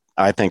man,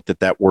 I think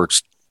that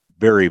works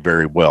very,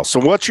 very well. So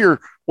what's your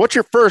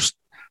first,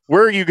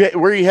 where are you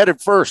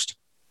headed first?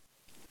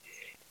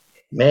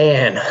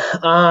 Man,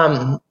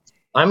 I'm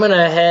going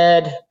to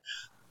head,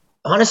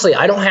 honestly,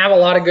 I don't have a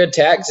lot of good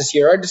tags this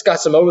year. I just got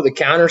some over the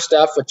counter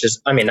stuff, which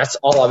is, that's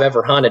all I've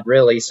ever hunted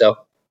really. So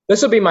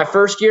this will be my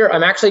first year.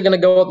 I'm actually going to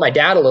go with my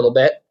dad a little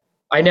bit.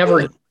 I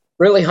never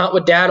really hunt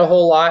with Dad a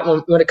whole lot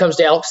when it comes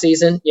to elk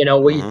season.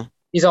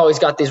 He's always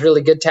got these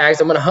really good tags.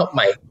 I'm going to hunt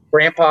my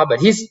grandpa, but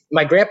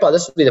my grandpa,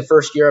 this will be the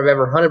first year I've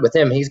ever hunted with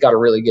him. He's got a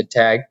really good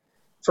tag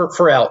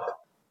for elk.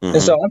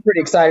 And so I'm pretty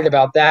excited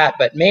about that.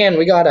 But man,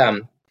 we got,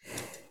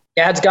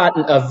 Dad's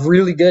gotten a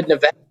really good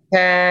Nevada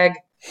tag,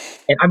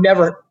 and I've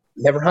never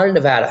hunted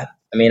Nevada.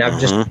 I mean, I've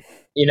just,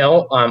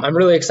 I'm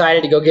really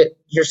excited to go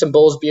hear some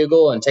bulls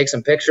bugle and take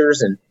some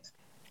pictures.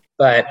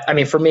 But I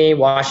mean, for me,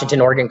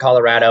 Washington, Oregon,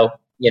 Colorado,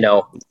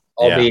 I'll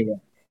go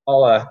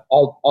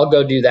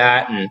do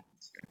that. And,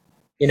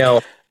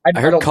 I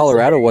heard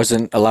Colorado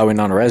wasn't allowing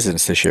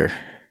non-residents this year.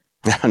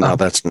 No,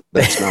 that's not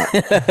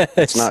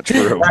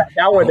true.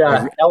 That would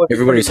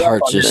everybody's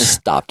heart just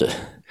stopped it.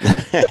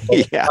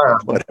 Yeah,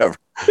 whatever.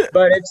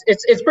 But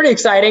it's pretty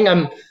exciting.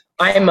 I'm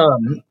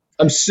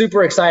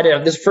super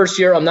excited. This first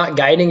year, I'm not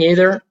guiding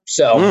either.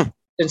 So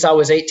since I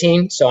was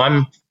 18, so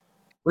I'm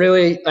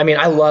really,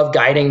 I love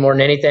guiding more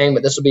than anything.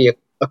 But this will be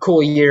a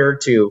cool year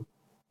to.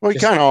 Well, you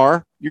kind of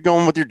are. You're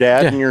going with your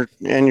dad and your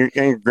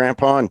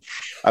grandpa, and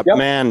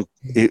man,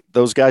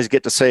 those guys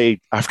get to say,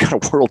 "I've got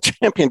a world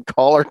champion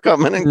caller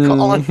coming and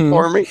calling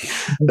for me."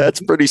 That's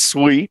pretty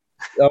sweet.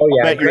 Oh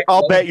yeah,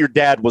 I'll bet your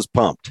dad was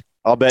pumped.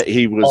 I'll bet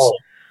he was.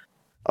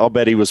 I'll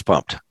bet he was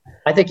pumped.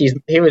 I think he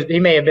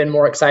may have been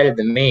more excited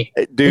than me.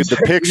 Dude, the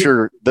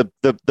picture,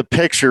 the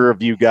picture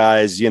of you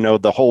guys,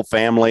 the whole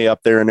family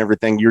up there and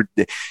everything. You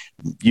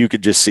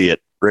could just see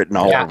it written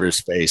all over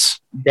his face.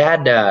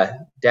 Dad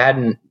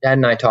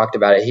and I talked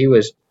about it. He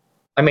was,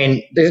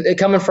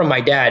 coming from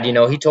my dad,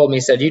 he told me,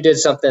 he said, "You did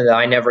something that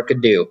I never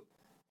could do."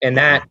 And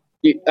that,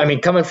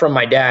 coming from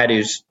my dad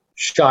who's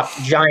shot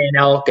giant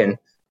elk and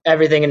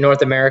everything in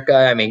North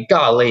America,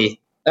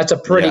 golly, that's a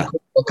pretty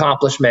cool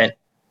accomplishment.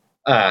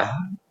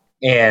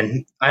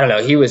 And I don't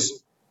know, he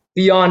was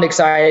beyond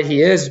excited.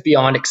 He is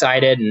beyond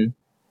excited. And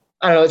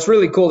I don't know, it's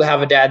really cool to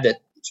have a dad that,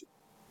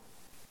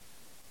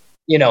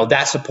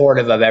 that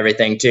supportive of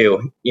everything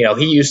too.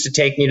 He used to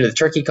take me to the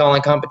turkey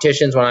calling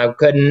competitions when I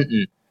couldn't,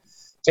 and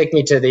take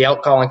me to the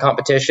elk calling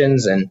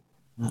competitions. And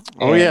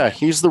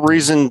he's the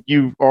reason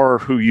you are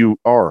who you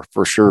are,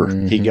 for sure.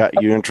 He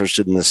got you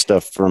interested in this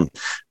stuff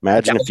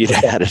imagine if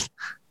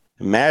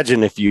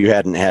you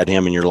hadn't had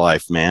him in your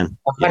life, man.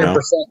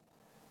 100%.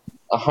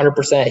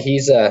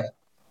 100%.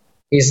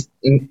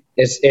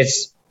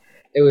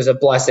 It was a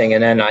blessing.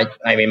 And then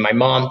my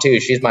mom too,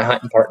 she's my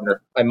hunting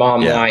partner. My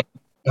mom and I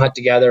hunt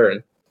together,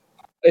 and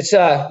it's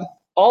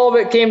all of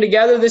it came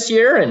together this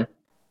year, and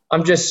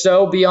I'm just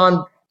so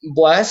beyond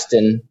blessed.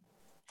 And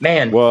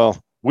man,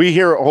 well, we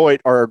here at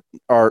Hoyt we're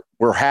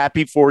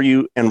happy for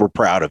you and we're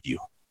proud of you.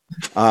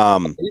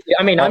 I'm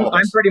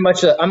pretty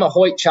much I'm a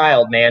Hoyt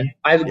child, man.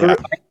 I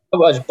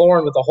was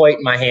born with a Hoyt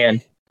in my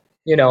hand.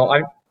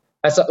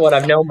 That's what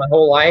I've known my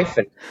whole life,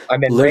 and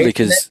I've been literally,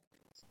 because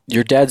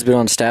your dad's been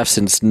on staff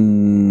since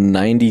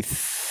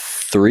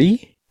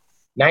 93.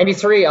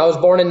 93. I was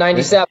born in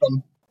 97.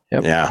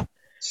 Yep. Yeah.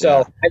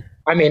 So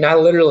I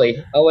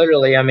literally,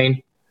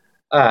 I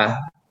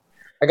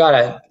got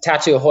a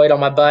tattoo of Hoyt on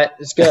my butt.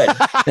 It's good.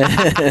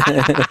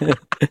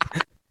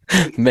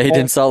 Made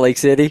in Salt Lake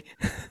City.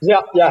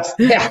 Yep. Yes.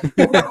 Yeah.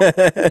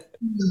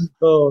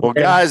 Well,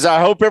 guys, I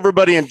hope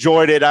everybody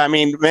enjoyed it.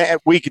 Man,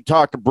 we could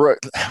talk to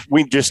Brooke.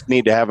 We just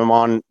need to have him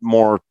on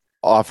more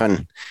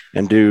often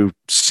and do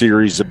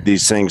series of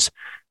these things.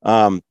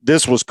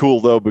 This was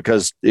cool though,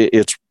 because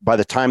it's by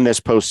the time this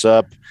posts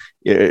up,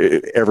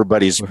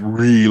 everybody's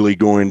really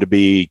going to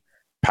be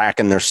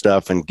packing their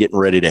stuff and getting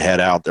ready to head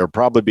out. There'll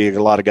probably be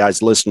a lot of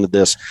guys listening to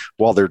this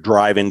while they're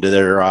driving to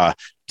their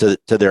to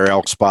their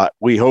elk spot.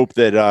 We hope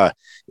that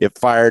it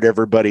fired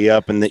everybody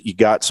up and that you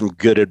got some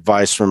good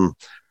advice from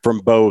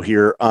Bo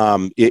here.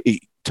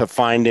 To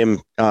find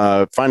him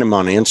on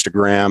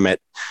Instagram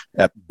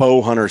at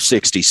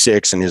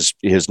Bowhunter66, and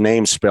his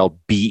name's spelled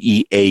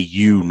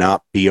Beau,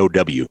 not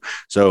BOW.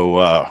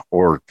 So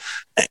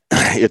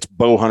it's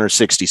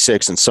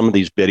Bowhunter66, and some of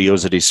these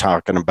videos that he's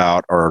talking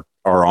about are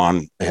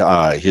on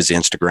his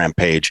Instagram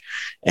page,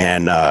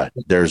 and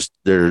there's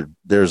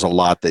a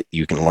lot that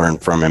you can learn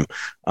from him.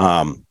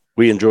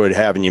 We enjoyed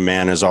having you,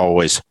 man, as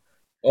always.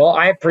 Well,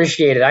 I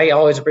appreciate it. I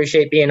always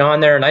appreciate being on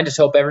there, and I just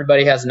hope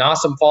everybody has an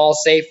awesome fall,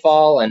 safe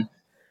fall, and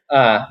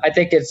I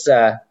think it's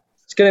going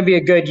to be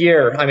a good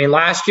year.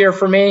 Last year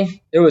for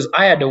me,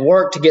 I had to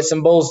work to get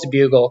some bulls to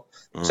bugle.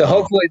 So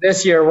hopefully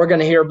this year we're going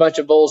to hear a bunch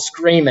of bulls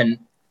screaming.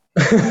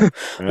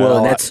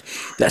 Well, that's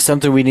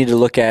something we need to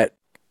look at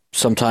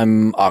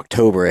sometime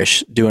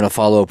October-ish, doing a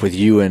follow-up with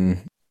you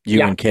and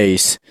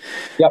Case.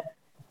 Yep.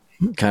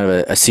 Kind of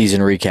a season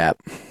recap.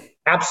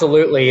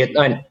 Absolutely.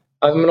 I'm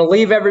going to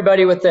leave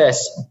everybody with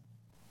this.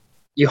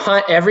 You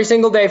hunt every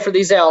single day for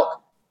these elk.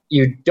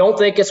 You don't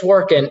think it's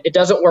working. It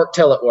doesn't work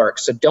till it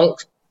works. So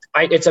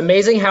it's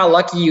amazing how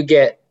lucky you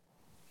get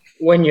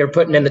when you're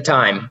putting in the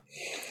time,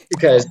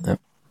 because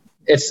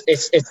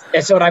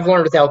it's what I've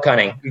learned with elk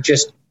hunting. You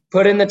just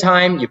put in the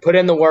time, you put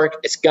in the work.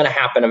 It's going to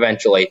happen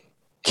eventually.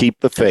 Keep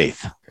the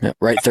faith. Yeah,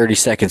 right. 30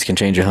 seconds can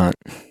change a hunt.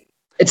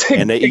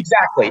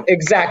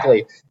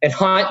 Exactly. And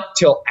hunt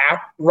till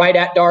right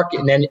at dark,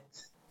 and then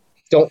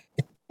don't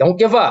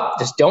give up.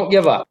 Just don't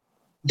give up.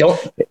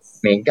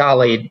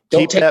 Golly,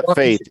 don't keep that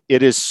faith.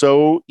 It is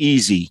so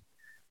easy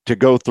to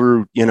go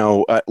through,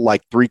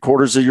 like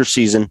 3/4 of your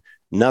season,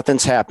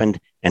 nothing's happened,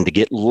 and to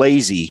get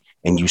lazy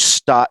and you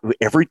stop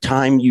every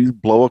time you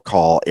blow a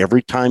call,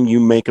 every time you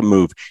make a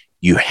move,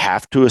 you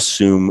have to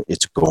assume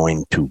it's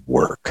going to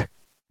work.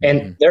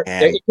 And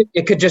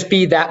it could just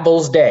be that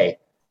bull's day.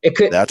 It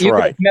could. That's you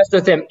right. could mess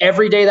with him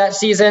every day that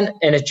season,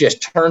 and it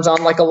just turns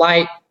on like a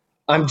light.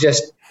 I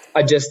just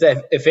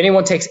if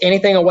anyone takes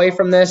anything away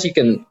from this, you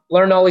can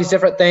learn all these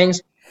different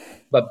things,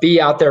 but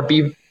be out there,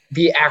 be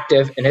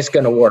active, and it's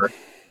going to work.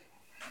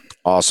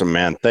 Awesome,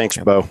 man. Thanks,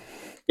 Bo.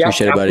 Yeah,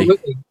 appreciate it, buddy.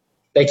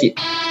 Thank you.